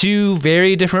two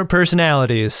very different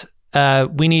personalities.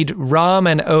 We need Rom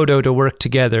and Odo to work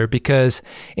together because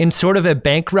in sort of a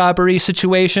bank robbery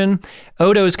situation,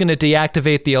 Odo is going to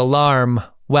deactivate the alarm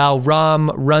while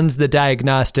Rom runs the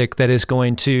diagnostic that is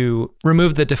going to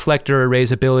remove the deflector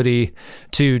array's ability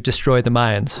to destroy the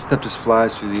mines. This stuff just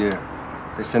flies through the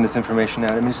air. They send this information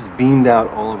out. I mean, it's just beamed out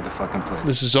all over the fucking place.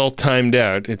 This is all timed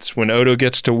out. It's when Odo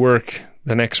gets to work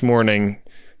the next morning,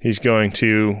 he's going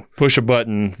to push a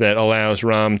button that allows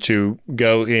Rom to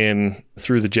go in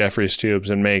through the Jeffries tubes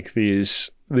and make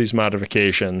these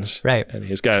modifications. Right. And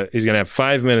he's going to have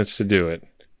 5 minutes to do it.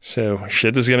 So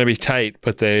shit is going to be tight,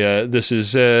 but this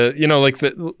is like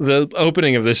the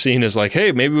opening of this scene is like,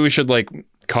 hey, maybe we should like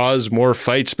cause more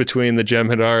fights between the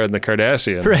Jem'Hadar and the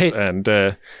Cardassians. Right.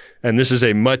 And this is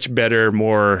a much better,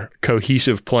 more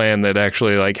cohesive plan that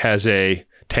actually like has a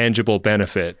tangible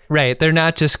benefit. Right. They're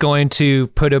not just going to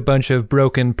put a bunch of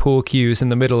broken pool cues in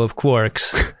the middle of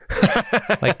Quarks.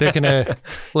 Like they're going to,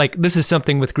 like, this is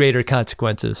something with greater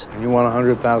consequences. You want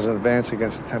 100,000 advance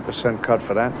against a 10% cut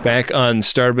for that? Back on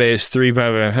Starbase 3,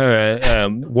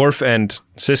 Worf and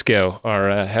Sisko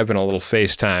are having a little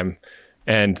FaceTime,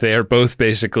 and they are both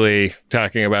basically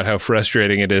talking about how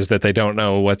frustrating it is that they don't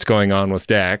know what's going on with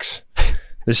Dax.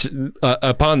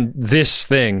 Upon this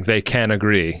thing, they can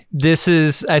agree. This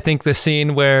is, I think, the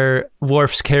scene where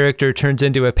Worf's character turns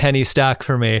into a penny stock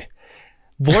for me.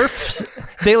 Worf's,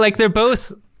 they're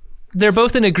both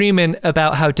in agreement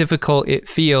about how difficult it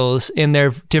feels in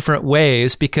their different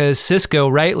ways, because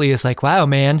Sisko rightly is like, wow,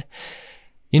 man,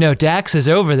 Dax is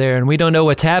over there and we don't know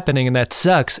what's happening and that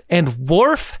sucks. And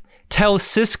Worf tells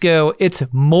Sisko it's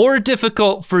more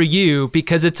difficult for you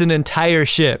because it's an entire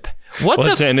ship. What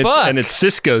the fuck? And it's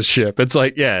Sisko's ship. It's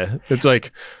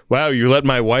like, wow, you let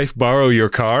my wife borrow your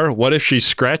car? What if she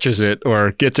scratches it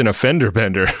or gets an fender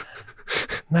bender?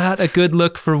 Not a good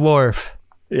look for Worf.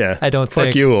 Yeah. I don't think.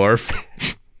 Fuck you, Worf.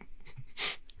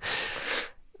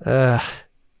 The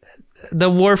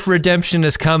Worf redemption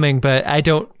is coming, but I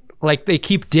don't, like, they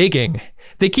keep digging.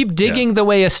 They keep digging the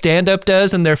way a stand-up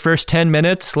does in their first 10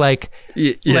 minutes, like...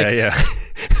 Yeah.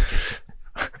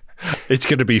 It's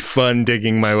going to be fun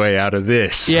digging my way out of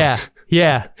this.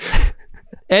 Yeah.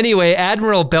 Anyway,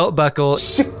 Admiral Beltbuckle...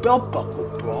 Sick belt buckle,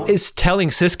 bro. ...is telling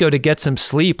Sisko to get some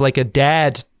sleep, like a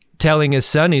dad telling his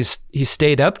son he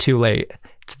stayed up too late.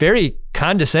 It's very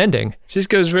condescending.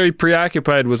 Sisko's very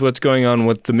preoccupied with what's going on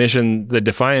with the mission the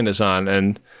Defiant is on,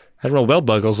 and Admiral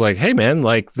Beltbuckle's like, hey man,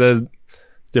 like the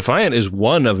Defiant is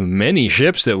one of many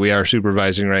ships that we are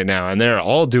supervising right now, and they're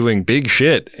all doing big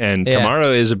shit, and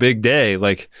tomorrow is a big day.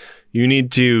 Like, you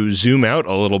need to zoom out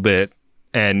a little bit,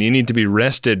 and you need to be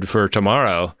rested for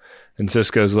tomorrow. And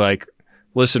Sisko's like,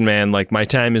 listen, man, like, my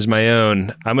time is my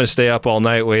own. I'm going to stay up all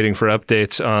night waiting for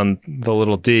updates on the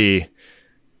little D.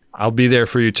 I'll be there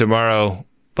for you tomorrow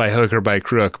by hook or by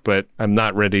crook, but I'm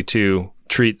not ready to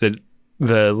treat the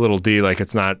little D like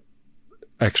it's not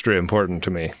extra important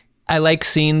to me. I like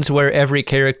scenes where every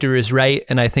character is right,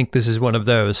 and I think this is one of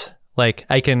those. Like,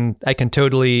 I can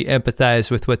totally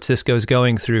empathize with what Sisko's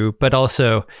going through, but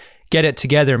also get it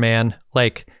together, man.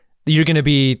 Like, you're going to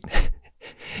be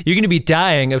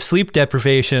dying of sleep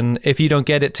deprivation if you don't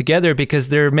get it together, because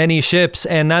there are many ships,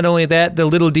 and not only that, the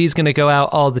little D's going to go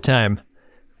out all the time.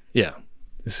 Yeah.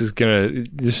 This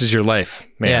is your life,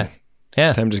 man. Yeah.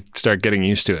 It's time to start getting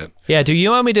used to it. Yeah. Do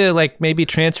you want me to, like, maybe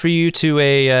transfer you to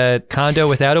a condo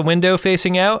without a window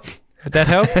facing out? Would that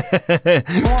help?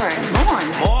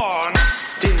 Morn.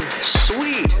 Dear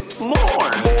sweet.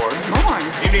 Morn.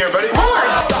 You here, buddy? Morn.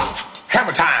 Stop.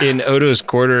 Hammer time. In Odo's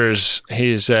quarters,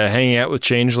 he's hanging out with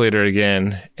Change Leader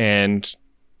again and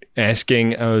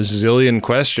asking a zillion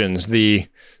questions. The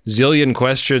zillion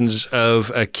questions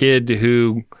of a kid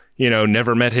who,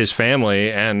 never met his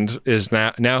family and is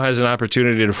now has an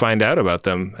opportunity to find out about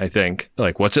them, I think.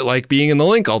 Like, what's it like being in the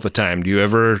Link all the time? Do you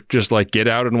ever just, like, get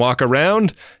out and walk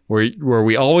around? Were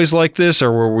we always like this,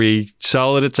 or were we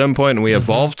solid at some point and we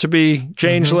evolved to be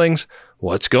changelings?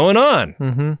 What's going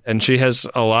on? And she has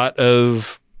a lot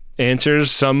of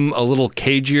answers, some a little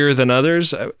cagier than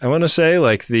others. I want to say,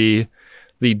 like, the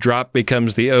drop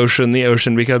becomes the ocean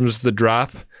becomes the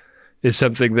drop is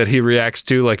something that he reacts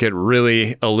to, like it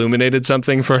really illuminated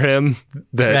something for him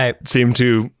that seemed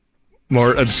to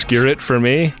more obscure it for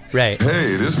me. Right.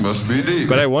 Hey, this must be deep.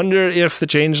 But I wonder if the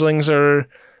changelings are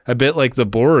a bit like the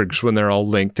Borgs when they're all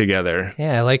linked together.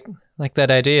 Yeah, I like that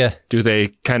idea. Do they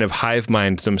kind of hive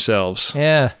mind themselves?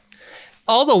 Yeah.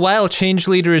 All the while, Change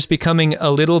Leader is becoming a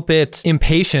little bit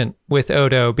impatient with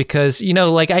Odo because,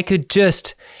 like, I could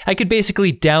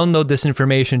basically download this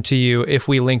information to you if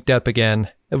we linked up again,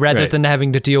 rather than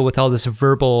having to deal with all this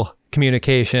verbal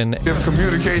communication. If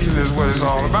communication is what it's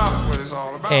all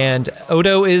about, And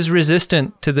Odo is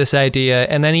resistant to this idea,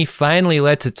 and then he finally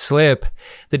lets it slip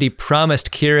that he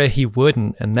promised Kira he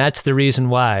wouldn't, and that's the reason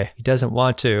why. He doesn't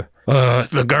want to.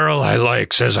 The girl I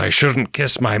like says I shouldn't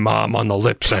kiss my mom on the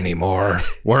lips anymore.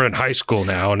 We're in high school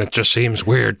now, and it just seems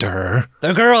weird to her.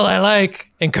 The girl I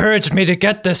like encouraged me to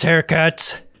get this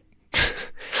haircut.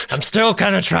 I'm still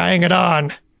kind of trying it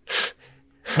on.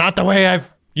 It's not the way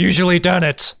I've usually done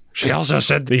it. She also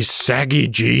said these saggy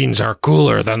jeans are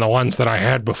cooler than the ones that I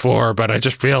had before, but I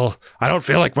don't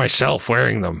feel like myself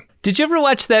wearing them. Did you ever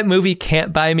watch that movie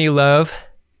Can't Buy Me Love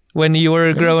when you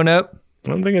were growing up? I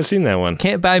don't think I've seen that one.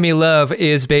 Can't Buy Me Love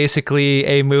is basically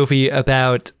a movie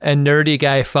about a nerdy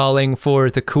guy falling for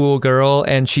the cool girl,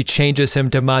 and she changes him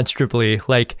demonstrably.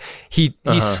 Like, he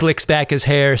slicks back his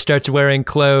hair, starts wearing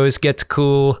clothes, gets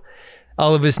cool.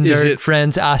 All of his nerd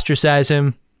friends ostracize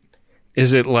him.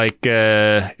 Is it like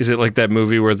that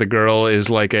movie where the girl is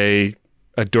like a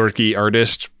dorky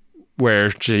artist,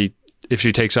 where if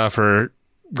she takes off her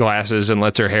glasses and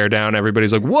lets her hair down,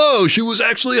 everybody's like, whoa, she was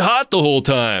actually hot the whole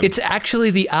time? It's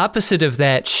actually the opposite of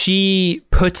that. She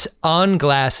puts on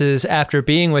glasses after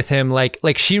being with him. Like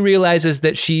she realizes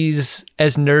that she's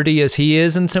as nerdy as he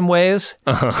is in some ways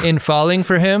in falling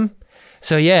for him.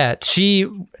 So yeah, she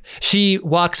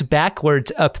walks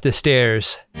backwards up the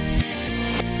stairs.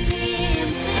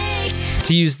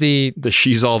 To use the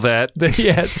she's all that.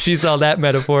 She's all that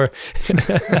metaphor.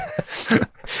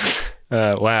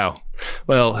 Wow.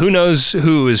 Well, who knows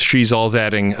who is she's all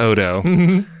thatting Odo,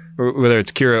 or whether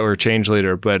it's Kira or Change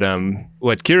Leader. But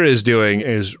what Kira is doing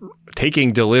is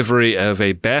taking delivery of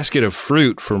a basket of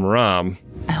fruit from Rom.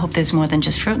 I hope there's more than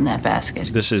just fruit in that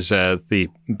basket. This is the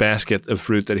basket of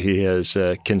fruit that he has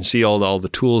concealed all the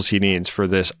tools he needs for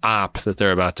this op that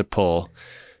they're about to pull.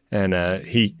 And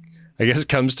he, I guess,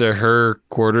 comes to her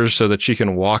quarters so that she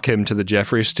can walk him to the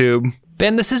Jeffries tube.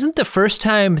 Ben, this isn't the first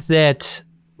time that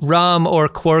Rom or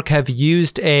Quark have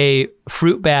used a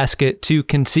fruit basket to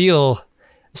conceal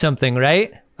something,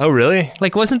 right? Oh, really?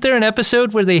 Like, wasn't there an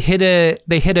episode where they hid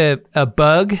a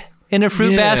bug in a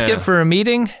fruit basket for a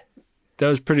meeting? That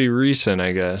was pretty recent,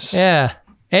 I guess. Yeah.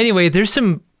 Anyway, there's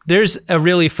a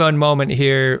really fun moment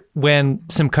here when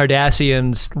some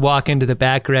Cardassians walk into the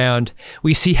background.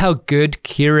 We see how good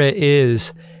Kira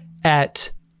is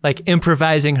at like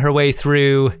improvising her way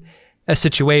through a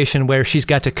situation where she's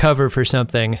got to cover for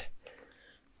something.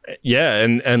 Yeah,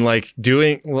 and like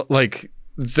doing like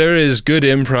there is good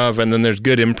improv, and then there's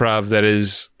good improv that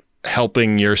is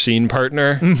helping your scene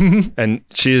partner. And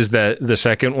she is the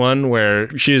second one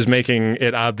where she is making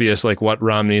it obvious like what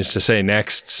Rom needs to say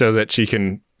next so that she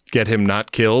can get him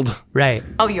not killed. Right.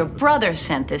 Oh, your brother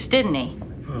sent this, didn't he?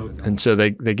 And so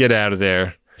they get out of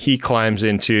there. He climbs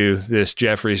into this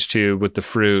Jeffries tube with the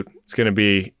fruit. It's going to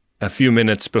be a few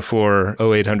minutes before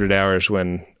 0800 hours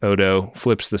when Odo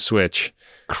flips the switch.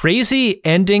 Crazy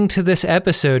ending to this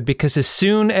episode, because as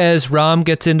soon as Rom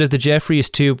gets into the Jeffries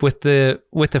tube with the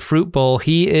fruit bowl,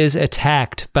 he is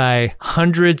attacked by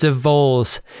hundreds of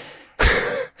voles.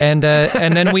 and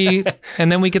then we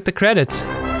get the credits.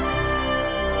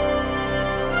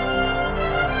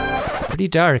 Pretty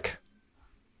dark.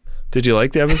 Did you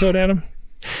like the episode, Adam?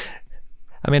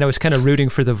 I mean, I was kind of rooting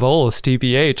for the voles,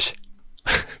 TBH.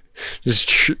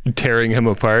 Just tearing him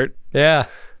apart. Yeah.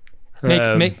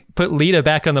 Put Lita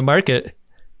back on the market.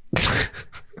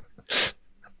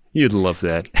 You'd love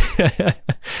that.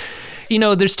 You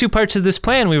know, there's two parts of this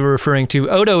plan we were referring to.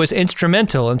 Odo is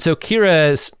instrumental, and so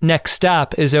Kira's next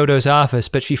stop is Odo's office,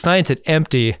 but she finds it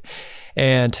empty.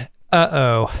 And,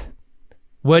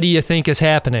 what do you think is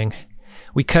happening?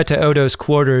 We cut to Odo's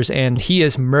quarters, and he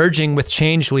is merging with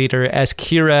Change Leader as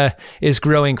Kira is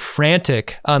growing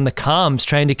frantic on the comms,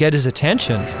 trying to get his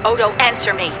attention. Odo,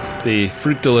 answer me. The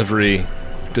fruit delivery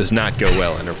does not go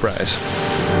well, Enterprise.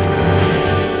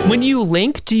 When you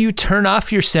link, do you turn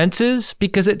off your senses?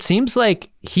 Because it seems like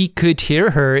he could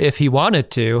hear her if he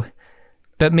wanted to,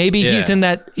 but maybe he's in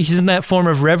that form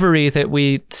of reverie that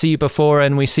we see before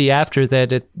and we see after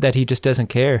that he just doesn't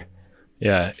care.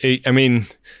 Yeah, I mean,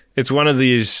 it's one of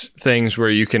these things where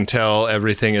you can tell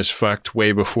everything is fucked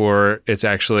way before it's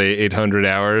actually 800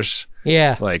 hours.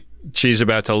 Yeah. Like, she's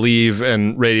about to leave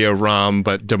and radio Rom,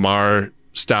 but Damar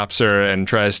stops her and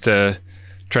tries to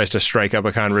strike up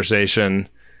a conversation.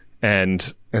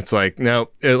 And it's like, no,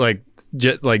 like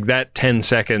that 10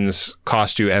 seconds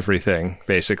cost you everything,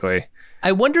 basically.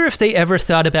 I wonder if they ever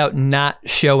thought about not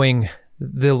showing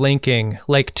the linking,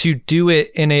 like to do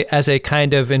it as a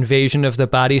kind of Invasion of the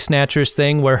Body Snatchers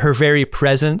thing where her very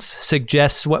presence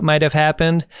suggests what might have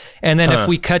happened. And then if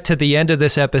we cut to the end of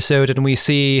this episode and we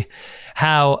see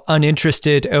how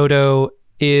uninterested Odo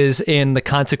is in the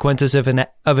consequences of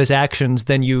his actions,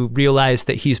 then you realize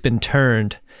that he's been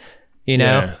turned, you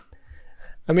know? Yeah.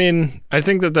 I mean, I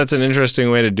think that's an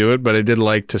interesting way to do it, but I did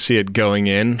like to see it going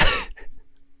in.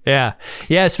 Yeah.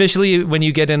 Yeah, especially when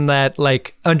you get in that,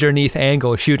 like, underneath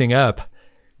angle shooting up.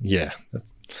 Yeah.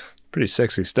 Pretty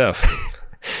sexy stuff.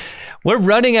 We're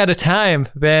running out of time,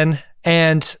 Ben,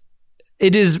 and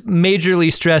it is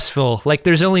majorly stressful. Like,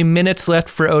 there's only minutes left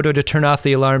for Odo to turn off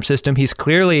the alarm system. He's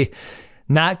clearly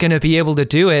not going to be able to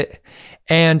do it.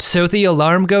 And so the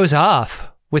alarm goes off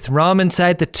with Rom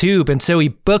inside the tube, and so he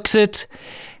books it.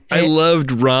 I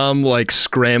loved Rom, like,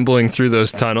 scrambling through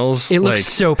those tunnels. It looks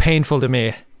so painful to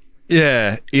me.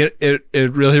 Yeah, it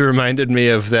really reminded me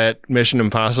of that Mission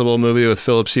Impossible movie with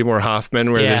Philip Seymour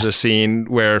Hoffman, where there's a scene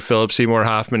where Philip Seymour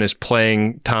Hoffman is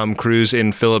playing Tom Cruise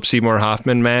in Philip Seymour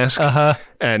Hoffman mask,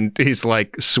 and he's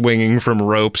like swinging from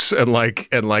ropes and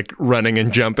like running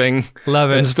and jumping,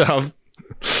 love it, and stuff.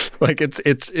 Like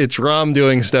it's Rom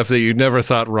doing stuff that you never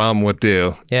thought Rom would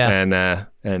do. Yeah,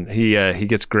 and he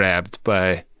gets grabbed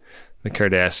by the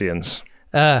Cardassians.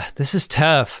 This is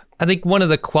tough. I think one of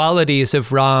the qualities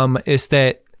of Rom is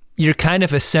that you're kind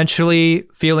of essentially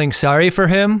feeling sorry for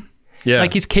him. Yeah.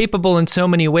 Like, he's capable in so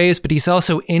many ways, but he's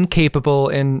also incapable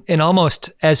in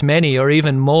almost as many or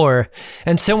even more.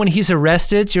 And so when he's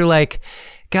arrested, you're like,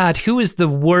 God, who is the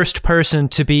worst person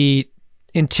to be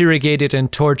interrogated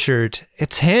and tortured?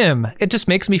 It's him. It just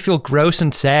makes me feel gross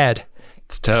and sad.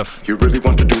 It's tough. You really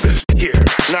want to do this? Here,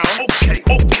 now, okay,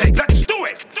 let's do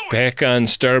it! Back on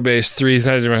Starbase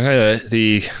 3000,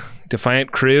 the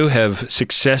Defiant crew have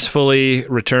successfully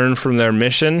returned from their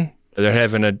mission. They're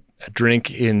having a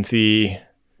drink in the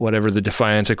whatever the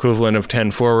Defiance equivalent of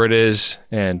 10 forward is,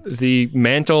 and the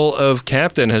mantle of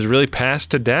captain has really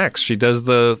passed to Dax. She does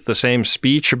the same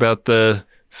speech about the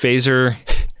phaser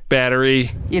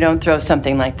battery. You don't throw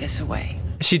something like this away.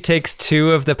 she takes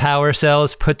 2 of the power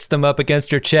cells, puts them up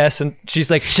against her chest, and she's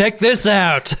like, check this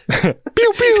out.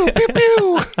 Pew, pew, pew,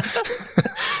 pew.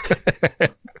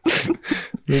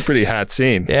 It's a pretty hot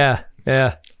scene. Yeah.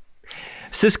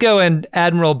 Cisco and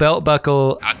Admiral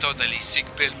Beltbuckle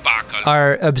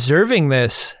are observing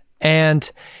this,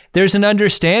 and there's an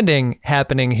understanding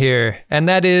happening here, and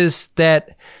that is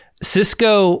that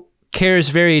Cisco cares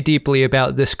very deeply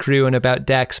about this crew and about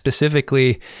Dax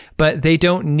specifically, but they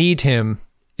don't need him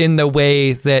in the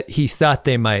way that he thought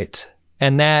they might.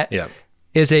 And that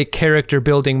is a character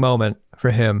building moment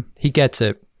for him. He gets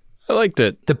it. I liked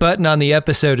it. The button on the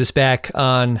episode is back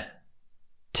on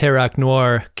Terok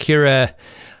Noir. Kira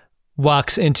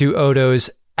walks into Odo's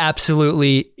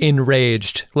absolutely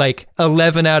enraged, like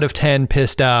 11 out of 10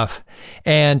 pissed off,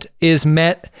 and is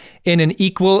met in an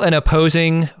equal and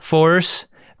opposing force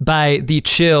by the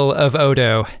chill of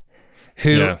Odo,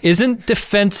 who isn't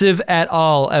defensive at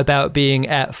all about being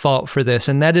at fault for this.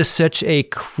 And that is such a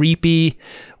creepy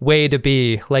way to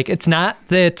be. Like, it's not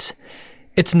that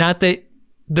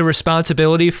the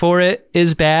responsibility for it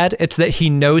is bad. It's that he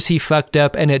knows he fucked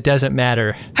up and it doesn't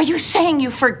matter. Are you saying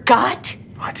you forgot?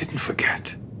 I didn't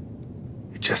forget.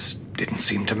 It just didn't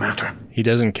seem to matter. He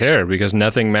doesn't care because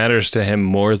nothing matters to him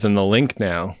more than the link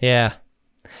now. Yeah.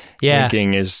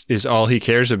 Linking is all he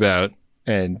cares about,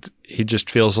 and he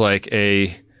just feels like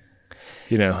a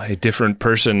different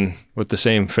person with the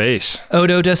same face.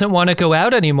 Odo doesn't want to go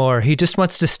out anymore. He just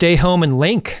wants to stay home and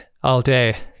link all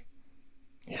day.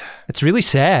 Yeah. It's really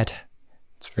sad.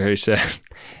 It's very sad.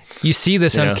 You see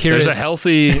this on Kira.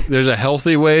 There's a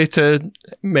healthy way to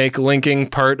make linking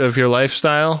part of your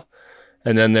lifestyle.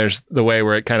 And then there's the way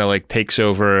where it kind of like takes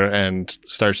over and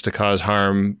starts to cause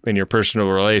harm in your personal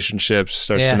relationships,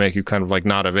 starts to make you kind of like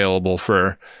not available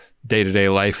for day-to-day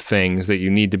life things that you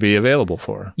need to be available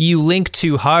for. You link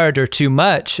too hard or too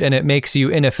much, and it makes you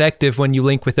ineffective when you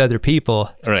link with other people.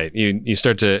 Right. You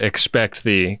start to expect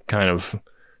the kind of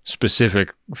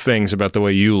specific things about the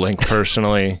way you link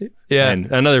personally. And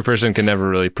another person can never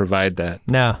really provide that.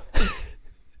 No.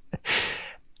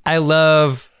 I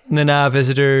love Nana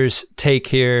Visitor's take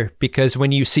here, because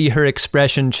when you see her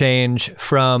expression change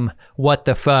from what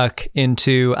the fuck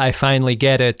into I finally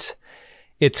get it,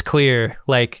 it's clear,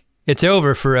 like, it's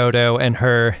over for Odo and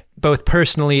her, both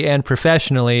personally and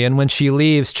professionally. And when she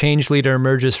leaves, Change Leader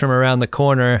emerges from around the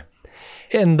corner,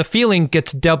 and the feeling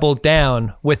gets doubled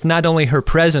down with not only her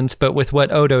presence, but with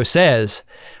what Odo says.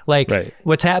 Like,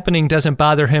 what's happening doesn't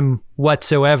bother him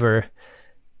whatsoever.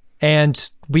 And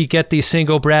we get the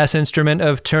single brass instrument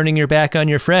of turning your back on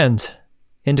your friends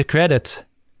into credits.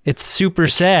 It's super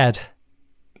sad.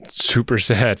 Super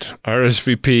sad.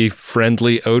 RSVP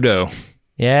friendly Odo.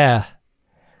 Yeah.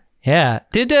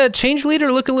 Did Change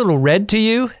Leader look a little red to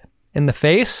you in the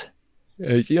face?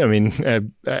 Yeah, I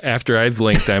mean, after I've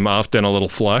linked, I'm often a little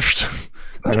flushed.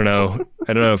 I don't know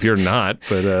if you're not,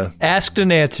 but... Asked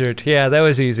and answered. Yeah, that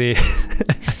was easy.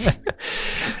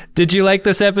 Did you like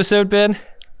this episode, Ben?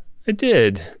 I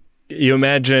did. You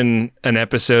imagine an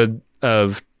episode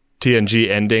of TNG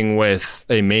ending with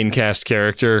a main cast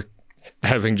character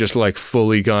having just like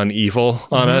fully gone evil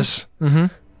on us? Mm-hmm.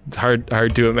 It's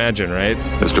hard to imagine, right?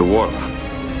 Mr. Worf.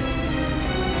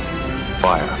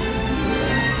 Fire.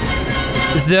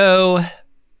 Though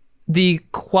the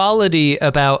quality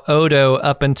about Odo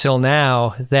up until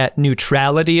now, that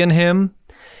neutrality in him,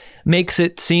 makes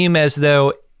it seem as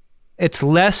though it's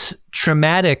less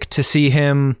traumatic to see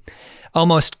him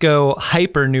almost go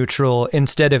hyper neutral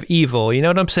instead of evil. You know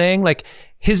what I'm saying? Like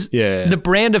the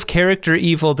brand of character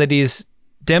evil that he's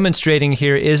demonstrating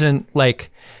here isn't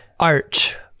like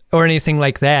arch or anything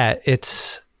like that.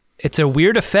 It's a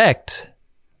weird effect.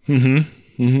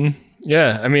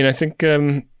 Yeah, I mean, I think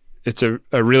it's a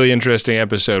really interesting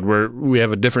episode where we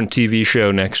have a different TV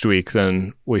show next week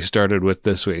than we started with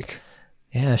this week.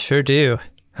 Yeah, sure do.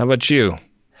 How about you?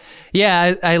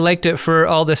 Yeah, I liked it for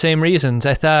all the same reasons.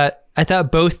 I thought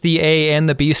both the A and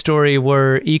the B story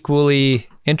were equally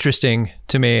interesting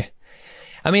to me.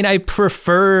 I mean, I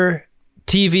prefer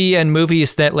TV and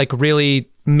movies that like really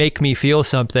make me feel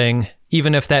something,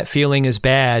 even if that feeling is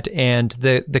bad. And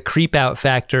the creep out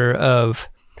factor of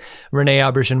Renee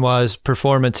Auberjonois'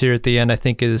 performance here at the end, I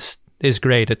think is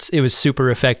great. It was super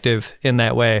effective in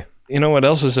that way. You know what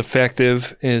else is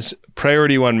effective is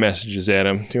Priority 1 messages,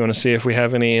 Adam. Do you want to see if we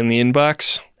have any in the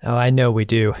inbox? Oh, I know we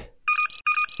do.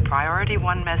 Priority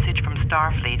 1 message from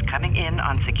Starfleet coming in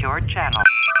on secured channel.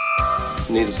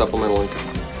 Need a supplemental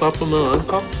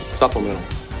income. Supplemental.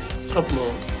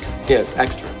 Yeah, it's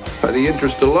extra. The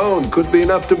interest alone could be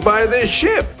enough to buy this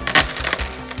ship.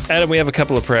 Adam, we have a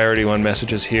couple of priority one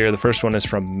messages here. The first one is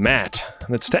from Matt,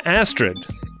 and it's to Astrid.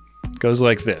 It goes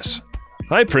like this.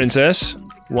 Hi, Princess.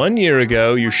 1 year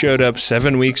ago, you showed up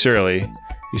 7 weeks early.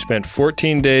 You spent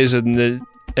 14 days in the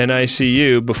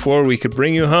NICU before we could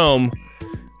bring you home.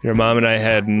 Your mom and I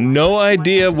had no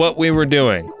idea what we were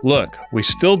doing. Look, we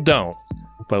still don't,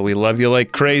 but we love you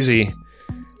like crazy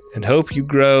and hope you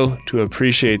grow to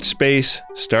appreciate space,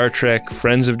 Star Trek,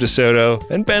 Friends of DeSoto,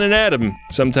 and Ben and Adam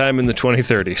sometime in the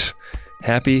 2030s.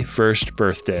 Happy first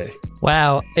birthday.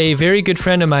 Wow, a very good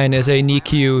friend of mine is a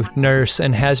NICU nurse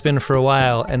and has been for a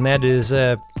while, and that is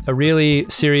a really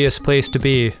serious place to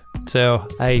be. So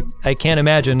I can't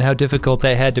imagine how difficult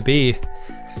that had to be.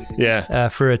 Yeah.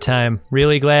 For a time.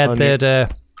 Really glad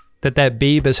that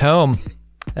babe is home,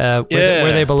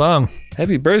 where they belong.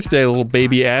 Happy birthday, little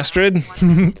baby Astrid.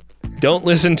 Don't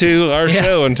listen to our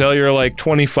show until you're like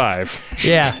 25.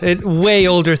 Yeah, way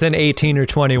older than 18 or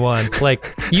 21.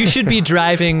 Like, you should be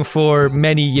driving for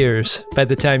many years by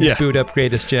the time you boot up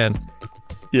Greatest Gen.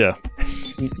 Yeah.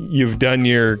 You've done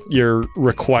your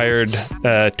required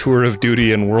tour of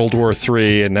duty in World War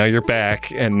III, and now you're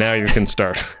back, and now you can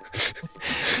start.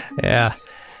 Yeah.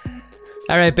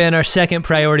 All right, Ben, our second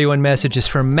priority one message is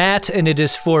from Matt, and it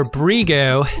is for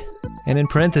Brigo. And in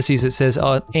parentheses, it says,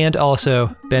 and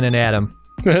also Ben and Adam.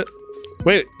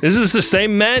 Wait, is this the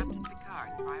same Matt?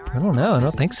 I don't know. I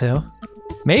don't think so.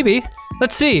 Maybe.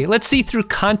 Let's see. Let's see through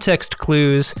context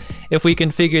clues if we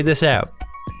can figure this out.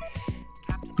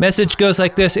 Message goes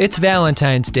like this. It's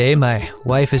Valentine's Day. My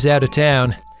wife is out of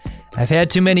town. I've had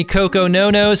too many Coco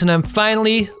no-nos, and I'm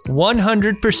finally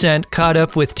 100% caught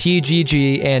up with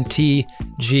TGG and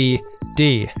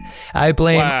TGD. I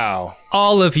blame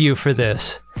all of you for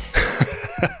this.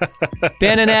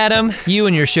 Ben and Adam, you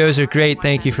and your shows are great.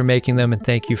 Thank you for making them, and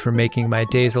thank you for making my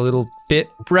days a little bit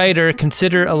brighter.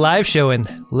 Consider a live show in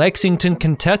Lexington,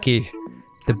 Kentucky.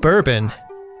 The bourbon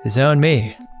is on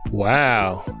me.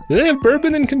 Wow. Do they have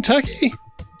bourbon in Kentucky?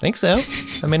 Think so.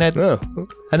 I mean, I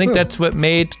think that's what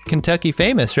made Kentucky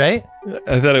famous, right?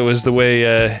 I thought it was the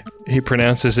way he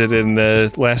pronounces it in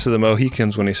Last of the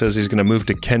Mohicans when he says he's going to move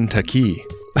to Kentucky.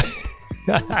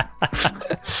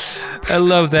 I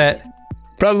love that.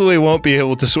 Probably won't be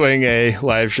able to swing a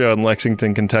live show in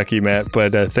Lexington, Kentucky, Matt,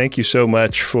 but thank you so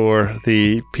much for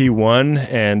the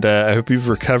P1, and I hope you've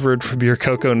recovered from your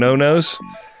Coco no-nos,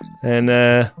 and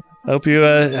I hope you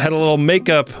had a little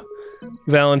makeup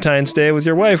Valentine's Day with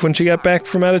your wife when she got back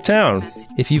from out of town.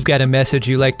 If you've got a message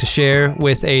you'd like to share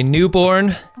with a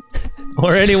newborn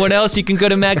or anyone else, you can go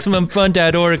to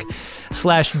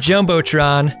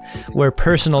MaximumFun.org/Jumbotron, where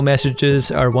personal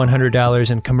messages are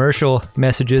 $100 and commercial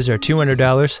messages are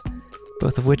 $200,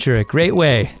 both of which are a great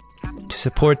way to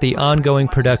support the ongoing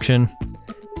production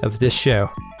of this show.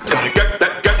 Gotta get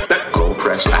that. Go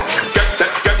press that. Get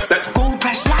that. Go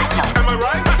press that. Am I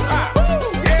right?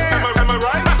 Yeah. Am I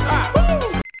right?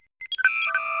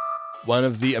 One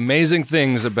of the amazing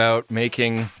things about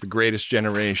making The Greatest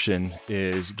Generation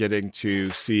is getting to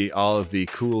see all of the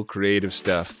cool creative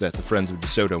stuff that the Friends of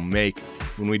DeSoto make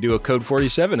when we do a Code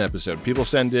 47 episode. People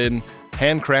send in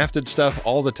handcrafted stuff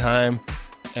all the time,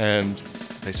 and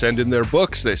they send in their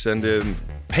books, they send in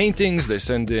paintings, they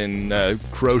send in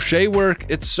crochet work.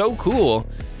 It's so cool.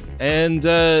 And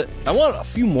I want a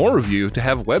few more of you to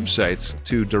have websites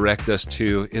to direct us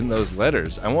to in those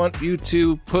letters. I want you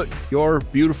to put your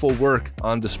beautiful work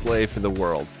on display for the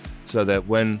world so that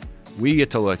when we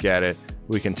get to look at it,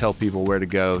 we can tell people where to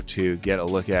go to get a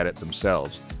look at it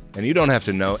themselves. And you don't have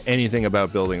to know anything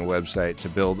about building a website to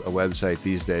build a website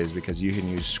these days, because you can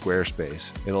use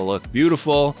Squarespace. It'll look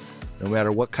beautiful no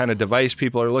matter what kind of device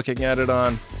people are looking at it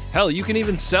on. Hell, you can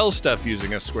even sell stuff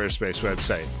using a Squarespace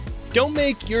website. Don't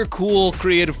make your cool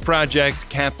creative project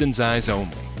Captain's Eyes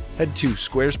only. Head to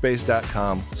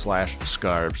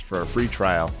squarespace.com/scarves for a free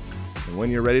trial. And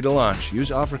when you're ready to launch,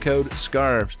 use offer code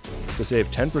SCARVES to save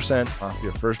 10% off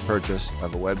your first purchase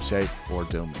of a website or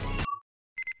domain.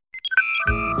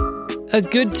 A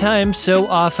good time so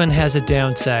often has a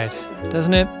downside,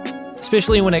 doesn't it?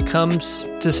 Especially when it comes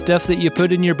to stuff that you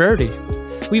put in your birdie.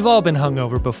 We've all been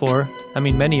hungover before. I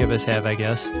mean, many of us have, I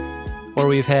guess. Or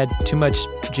we've had too much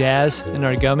jazz in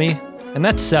our gummy, and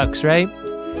that sucks, right?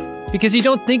 Because you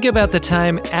don't think about the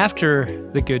time after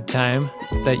the good time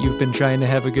that you've been trying to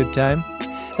have a good time.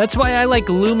 That's why I like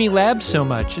Lumi Labs so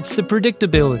much. It's the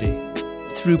predictability.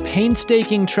 Through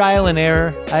painstaking trial and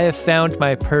error, I have found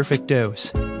my perfect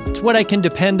dose. It's what I can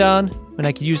depend on when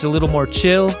I could use a little more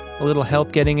chill, a little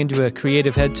help getting into a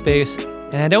creative headspace,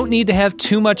 and I don't need to have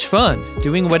too much fun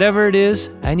doing whatever it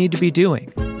is I need to be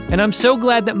doing. And I'm so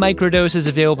glad that Microdose is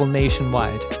available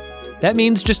nationwide. That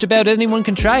means just about anyone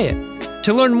can try it.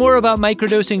 To learn more about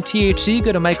microdosing THC,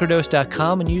 go to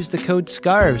microdose.com and use the code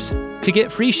SCARVES to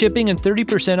get free shipping and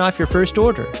 30% off your first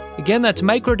order. Again, that's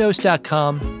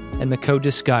microdose.com and the code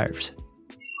is SCARVES.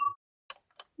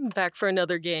 Back for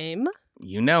another game.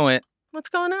 You know it. What's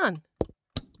going on?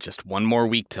 Just one more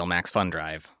week till Max Fun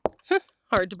Drive.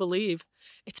 Hard to believe.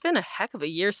 It's been a heck of a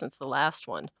year since the last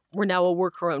one. We're now a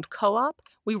worker-owned co-op.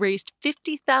 We raised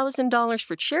 $50,000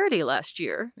 for charity last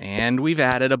year. And we've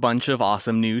added a bunch of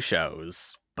awesome new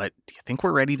shows. But do you think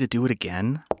we're ready to do it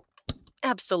again?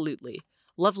 Absolutely.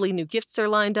 Lovely new gifts are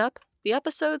lined up. The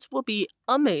episodes will be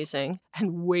amazing.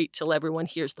 And wait till everyone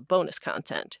hears the bonus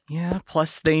content. Yeah,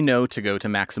 plus they know to go to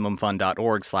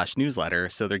MaximumFun.org/newsletter,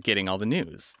 so they're getting all the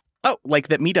news. Oh, like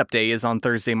that meetup day is on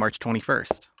Thursday, March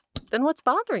 21st. Then what's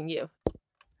bothering you?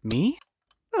 Me?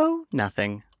 Oh,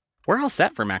 nothing. We're all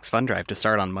set for Max Fun Drive to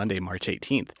start on Monday, March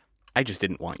 18th. I just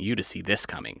didn't want you to see this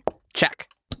coming. Check.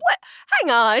 What?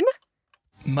 Hang on.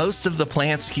 Most of the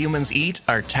plants humans eat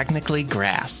are technically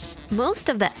grass. Most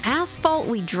of the asphalt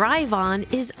we drive on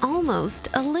is almost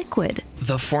a liquid.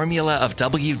 The formula of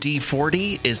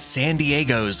WD-40 is San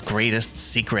Diego's greatest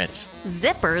secret.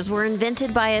 Zippers were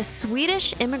invented by a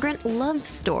Swedish immigrant love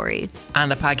story. On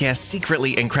the podcast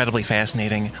Secretly Incredibly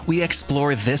Fascinating, we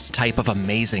explore this type of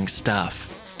amazing stuff.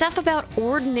 Stuff about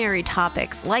ordinary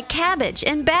topics like cabbage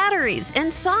and batteries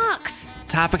and socks.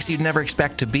 Topics you'd never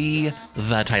expect to be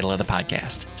the title of the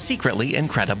podcast. Secretly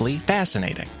Incredibly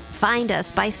Fascinating. Find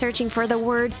us by searching for the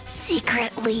word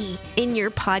secretly in your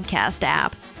podcast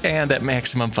app. And at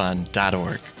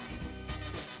MaximumFun.org.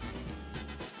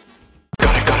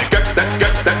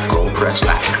 Gold press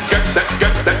platinum. Get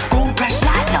that. Gold press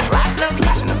platinum.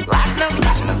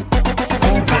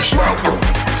 Gold press platinum.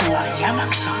 That's a lot of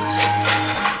yamak sauce.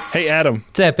 Hey, Adam.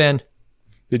 What's up, Ben?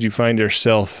 Did you find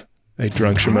yourself a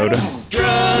drunk Shimoda?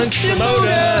 Drunk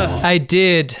Shimoda! I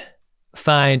did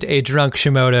find a drunk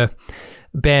Shimoda,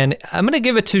 Ben. I'm going to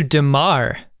give it to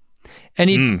Damar.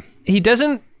 And he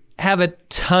doesn't have a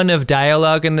ton of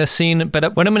dialogue in this scene,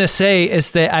 but what I'm going to say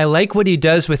is that I like what he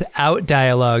does without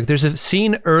dialogue. There's a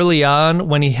scene early on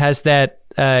when he has that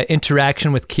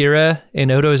interaction with Kira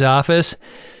in Odo's office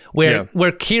where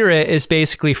Kira is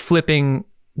basically flipping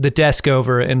the desk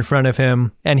over in front of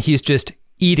him and he's just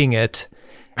eating it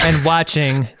and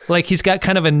watching. Like, he's got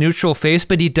kind of a neutral face,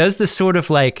 but he does this sort of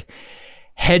like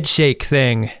head shake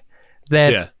thing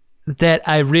that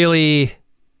I really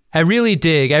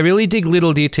dig. I really dig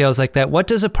little details like that. What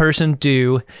does a person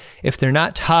do if they're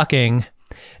not talking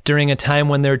during a time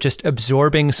when they're just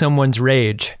absorbing someone's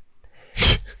rage?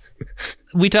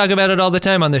 We talk about it all the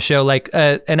time on the show, like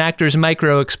an actor's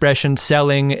micro expression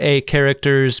selling a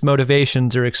character's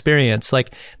motivations or experience.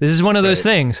 Like, this is one of those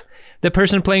things. The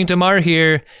person playing Damar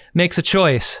here makes a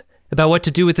choice about what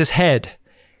to do with his head.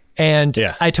 And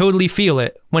I totally feel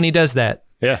it when he does that.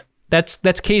 Yeah.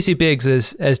 That's Casey Biggs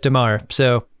as Damar.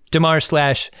 So Damar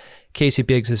 / Casey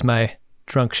Biggs is my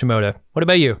drunk Shimoda. What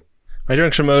about you? My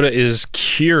drunk Shimoda is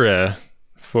Kira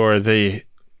for the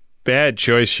bad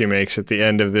choice she makes at the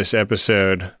end of this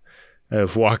episode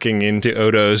of walking into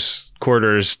Odo's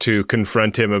quarters to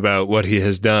confront him about what he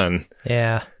has done.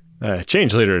 Yeah.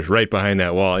 Change leader is right behind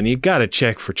that wall, and you got to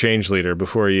check for change leader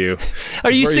before you.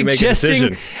 Are you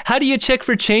suggesting? How do you check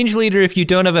for change leader if you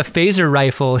don't have a phaser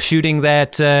rifle shooting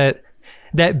that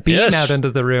beam out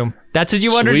into the room? That's what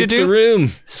you want her to do.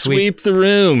 Sweep the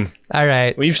room. All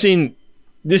right. We've seen.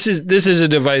 This is a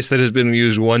device that has been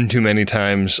used one too many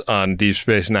times on Deep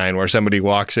Space Nine, where somebody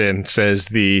walks in, says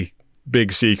the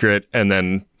big secret, and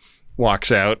then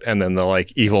walks out, and then the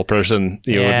like evil person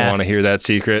you wouldn't want to hear that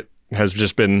secret has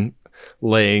just been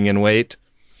laying in wait.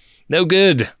 No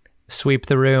good. Sweep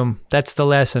the room. That's the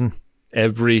lesson.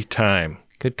 Every time.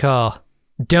 Good call.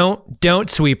 Don't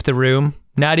sweep the room.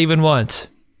 Not even once.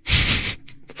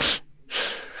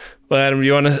 Well, Adam, do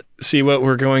you want to see what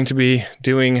we're going to be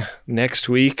doing next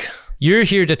week? You're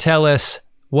here to tell us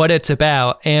what it's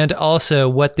about and also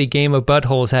what the Game of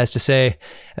Buttholes has to say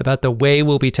about the way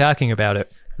we'll be talking about it.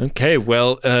 Okay,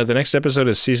 well, the next episode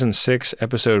is Season 6,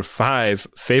 Episode 5,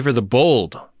 Favor the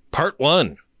Bold, Part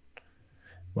 1.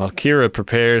 While Kira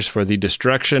prepares for the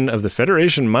destruction of the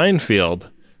Federation minefield,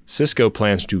 Cisco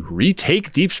plans to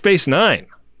retake Deep Space Nine.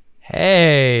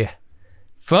 Hey,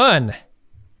 fun.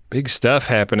 Big stuff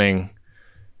happening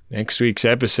next week's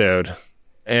episode.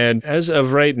 And as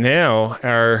of right now,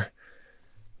 our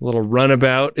little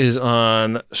runabout is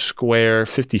on Square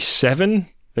 57.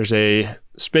 There's a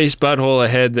space butthole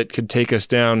ahead that could take us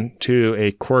down to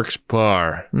a Quark's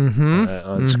bar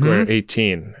on Square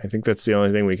 18. I think that's the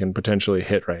only thing we can potentially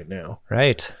hit right now.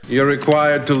 Right. You're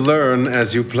required to learn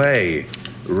as you play.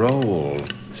 Roll.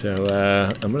 So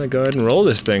I'm going to go ahead and roll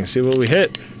this thing, see what we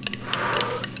hit.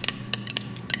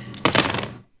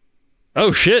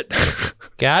 Oh, shit.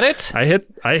 Got it? I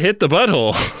hit the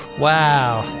butthole.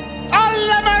 Wow.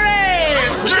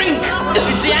 Drink!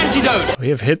 It's the antidote! We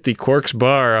have hit the Quarks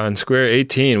bar on square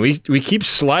 18. We keep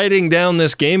sliding down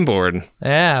this game board.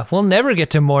 Yeah, we'll never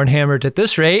get to Mornhammered at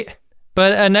this rate.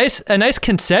 But a nice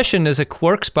concession is a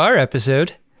Quarks bar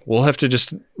episode. We'll have to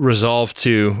just resolve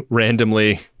to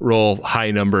randomly roll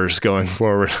high numbers going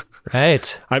forward.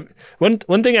 Right.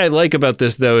 One thing I like about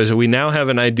this, though, is we now have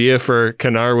an idea for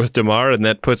Kanar with Damar, and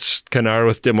that puts Kanar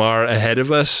with Damar ahead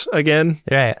of us again.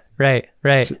 Right.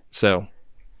 So,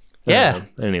 yeah.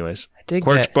 Anyways, I dig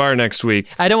Quarks that. bar next week.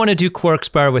 I don't want to do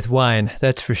Quarks bar with wine,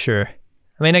 that's for sure.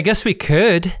 I mean, I guess we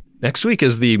could. Next week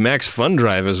is the Max Fun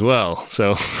Drive as well,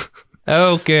 so...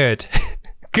 Oh, good.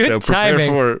 Good so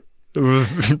timing.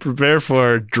 Prepare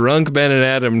for drunk Ben and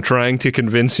Adam trying to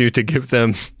convince you to give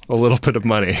them a little bit of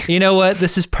money. You know what?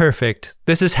 This is perfect.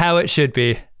 This is how it should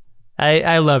be.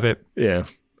 I love it. Yeah,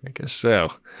 I guess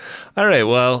so. All right,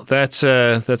 well, that's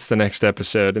the next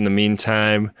episode. In the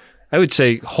meantime, I would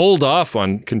say hold off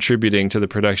on contributing to the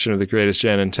production of The Greatest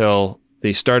Gen until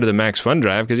the start of the Max Fun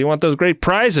Drive, because you want those great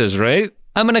prizes, right?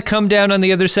 I'm going to come down on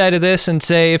the other side of this and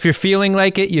say if you're feeling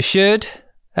like it, you should.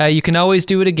 You can always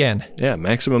do it again. Yeah,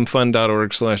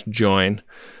 MaximumFun.org/join.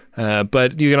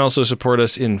 But you can also support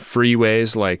us in free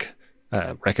ways like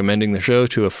recommending the show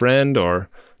to a friend or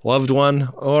loved one,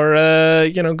 or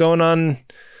going on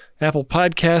Apple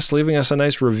Podcasts, leaving us a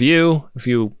nice review. If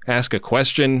you ask a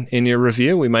question in your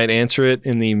review, we might answer it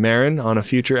in the Marin on a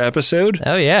future episode.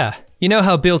 Oh, yeah. You know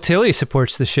how Bill Tilley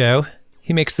supports the show.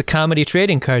 He makes the comedy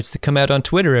trading cards that come out on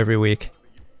Twitter every week.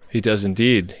 He does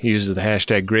indeed. He uses the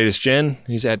hashtag GreatestGen.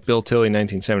 He's at Bill Tilley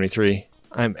 1973.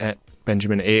 I'm at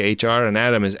Benjamin AHR, and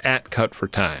Adam is at Cut for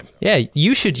Time. Yeah,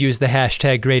 you should use the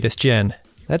hashtag GreatestGen.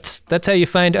 That's how you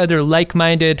find other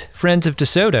like-minded friends of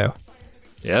DeSoto.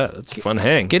 Yeah, that's a fun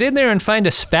hang. Get in there and find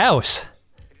a spouse.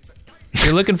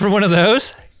 You're looking for one of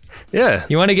those? Yeah.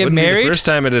 You want to get Wouldn't married? Be the first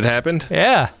time it had happened.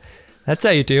 Yeah, that's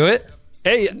how you do it.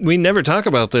 Hey, we never talk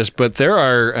about this, but there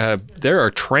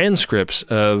are transcripts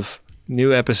of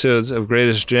new episodes of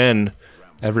Greatest Gen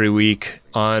every week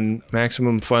on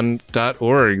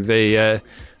MaximumFun.org.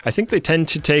 I think they tend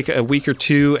to take a week or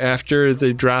two after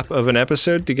the drop of an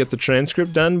episode to get the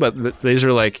transcript done, but these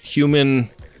are like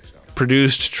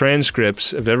human-produced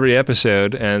transcripts of every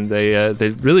episode, and they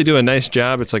really do a nice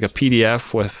job. It's like a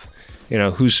PDF with,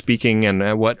 who's speaking and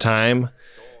at what time.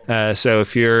 So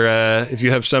if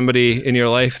you have somebody in your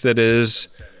life that is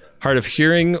hard of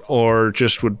hearing or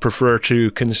just would prefer to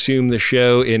consume the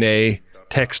show in a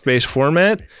text-based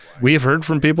format, we have heard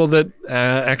from people that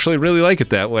actually really like it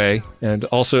that way. And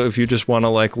also, if you just want to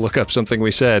look up something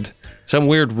we said, some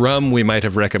weird rum we might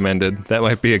have recommended, that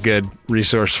might be a good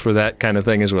resource for that kind of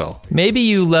thing as well. Maybe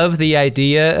you love the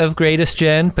idea of Greatest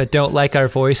Gen, but don't like our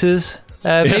voices.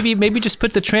 Maybe just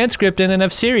put the transcript in and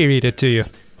have Siri read it to you.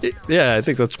 Yeah, I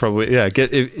think that's probably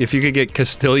if you could get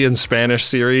Castilian Spanish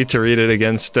Siri to read it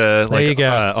against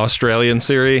Australian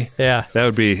Siri, yeah, that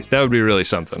would be really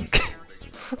something.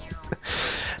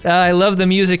 I love the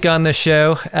music on the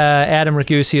show. Adam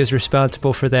Ragusi is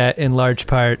responsible for that in large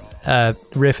part,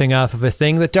 riffing off of a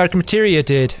thing that Dark Materia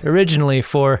did originally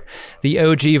for the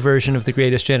OG version of The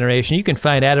Greatest Generation. You can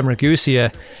find Adam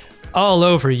Ragusi all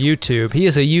over YouTube. He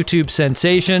is a YouTube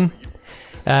sensation.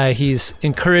 He's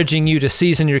encouraging you to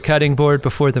season your cutting board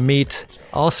before the meat.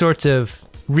 All sorts of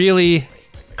really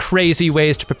crazy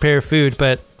ways to prepare food,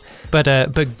 but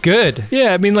good.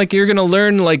 Yeah, I mean, you're gonna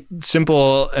learn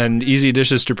simple and easy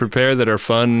dishes to prepare that are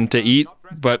fun to eat,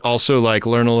 but also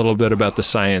learn a little bit about the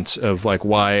science of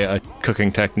why a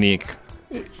cooking technique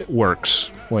works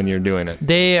when you're doing it.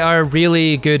 They are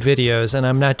really good videos, and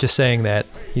I'm not just saying that.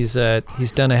 He's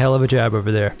done a hell of a job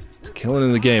over there. He's killing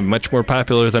in the game, much more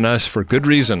popular than us for good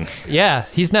reason. Yeah,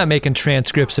 he's not making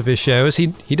transcripts of his shows.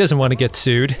 He doesn't want to get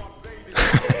sued.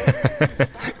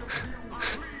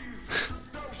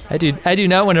 I do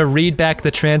not want to read back the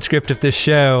transcript of this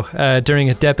show during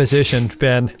a deposition,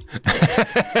 Ben.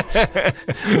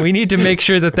 We need to make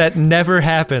sure that never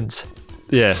happens.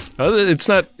 Yeah, it's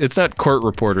not court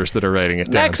reporters that are writing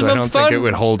it down, Maximum so I don't think it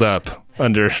would hold up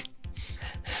under.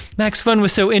 Max Fun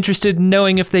was so interested in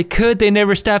knowing if they could, they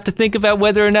never stopped to think about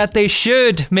whether or not they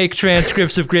should make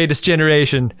transcripts of Greatest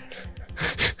Generation.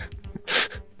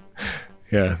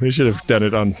 Yeah, they should have done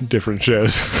it on different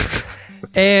shows.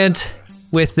 And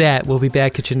with that, we'll be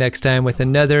back at you next time with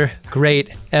another great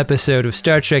episode of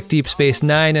Star Trek Deep Space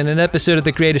Nine and an episode of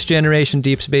The Greatest Generation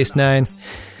Deep Space Nine,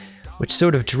 which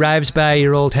sort of drives by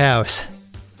your old house.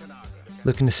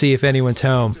 looking to see if anyone's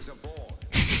home.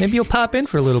 Maybe you'll pop in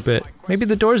for a little bit. Maybe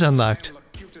the door's unlocked.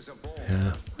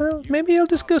 Yeah. Well, maybe I'll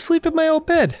just go sleep in my old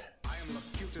bed.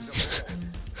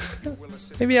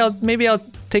 Maybe I'll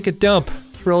take a dump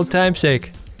for old time's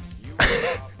sake.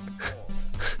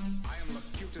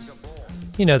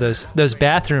 You know those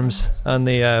bathrooms on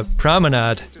the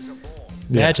promenade.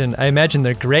 I imagine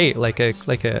they're great, like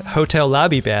a hotel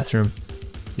lobby bathroom.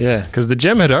 Yeah, because the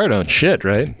Jem'Hadar don't shit,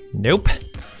 right? Nope.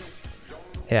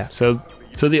 Yeah.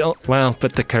 But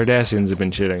the Cardassians have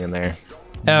been shitting in there.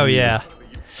 Oh yeah.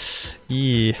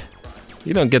 Yeah.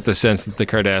 You don't get the sense that the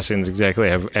Cardassians exactly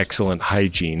have excellent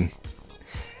hygiene.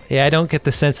 Yeah, I don't get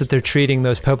the sense that they're treating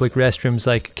those public restrooms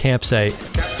like a campsite.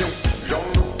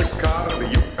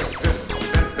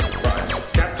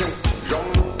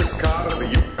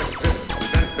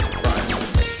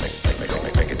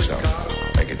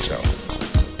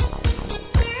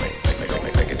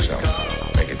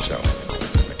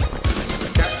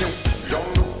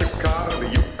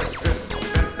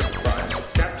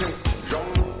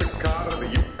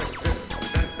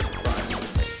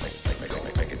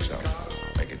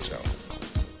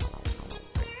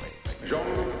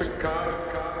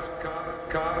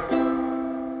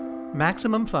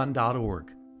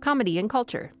 MaximumFun.org. Comedy and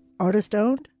culture. Artist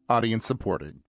owned. Audience supported.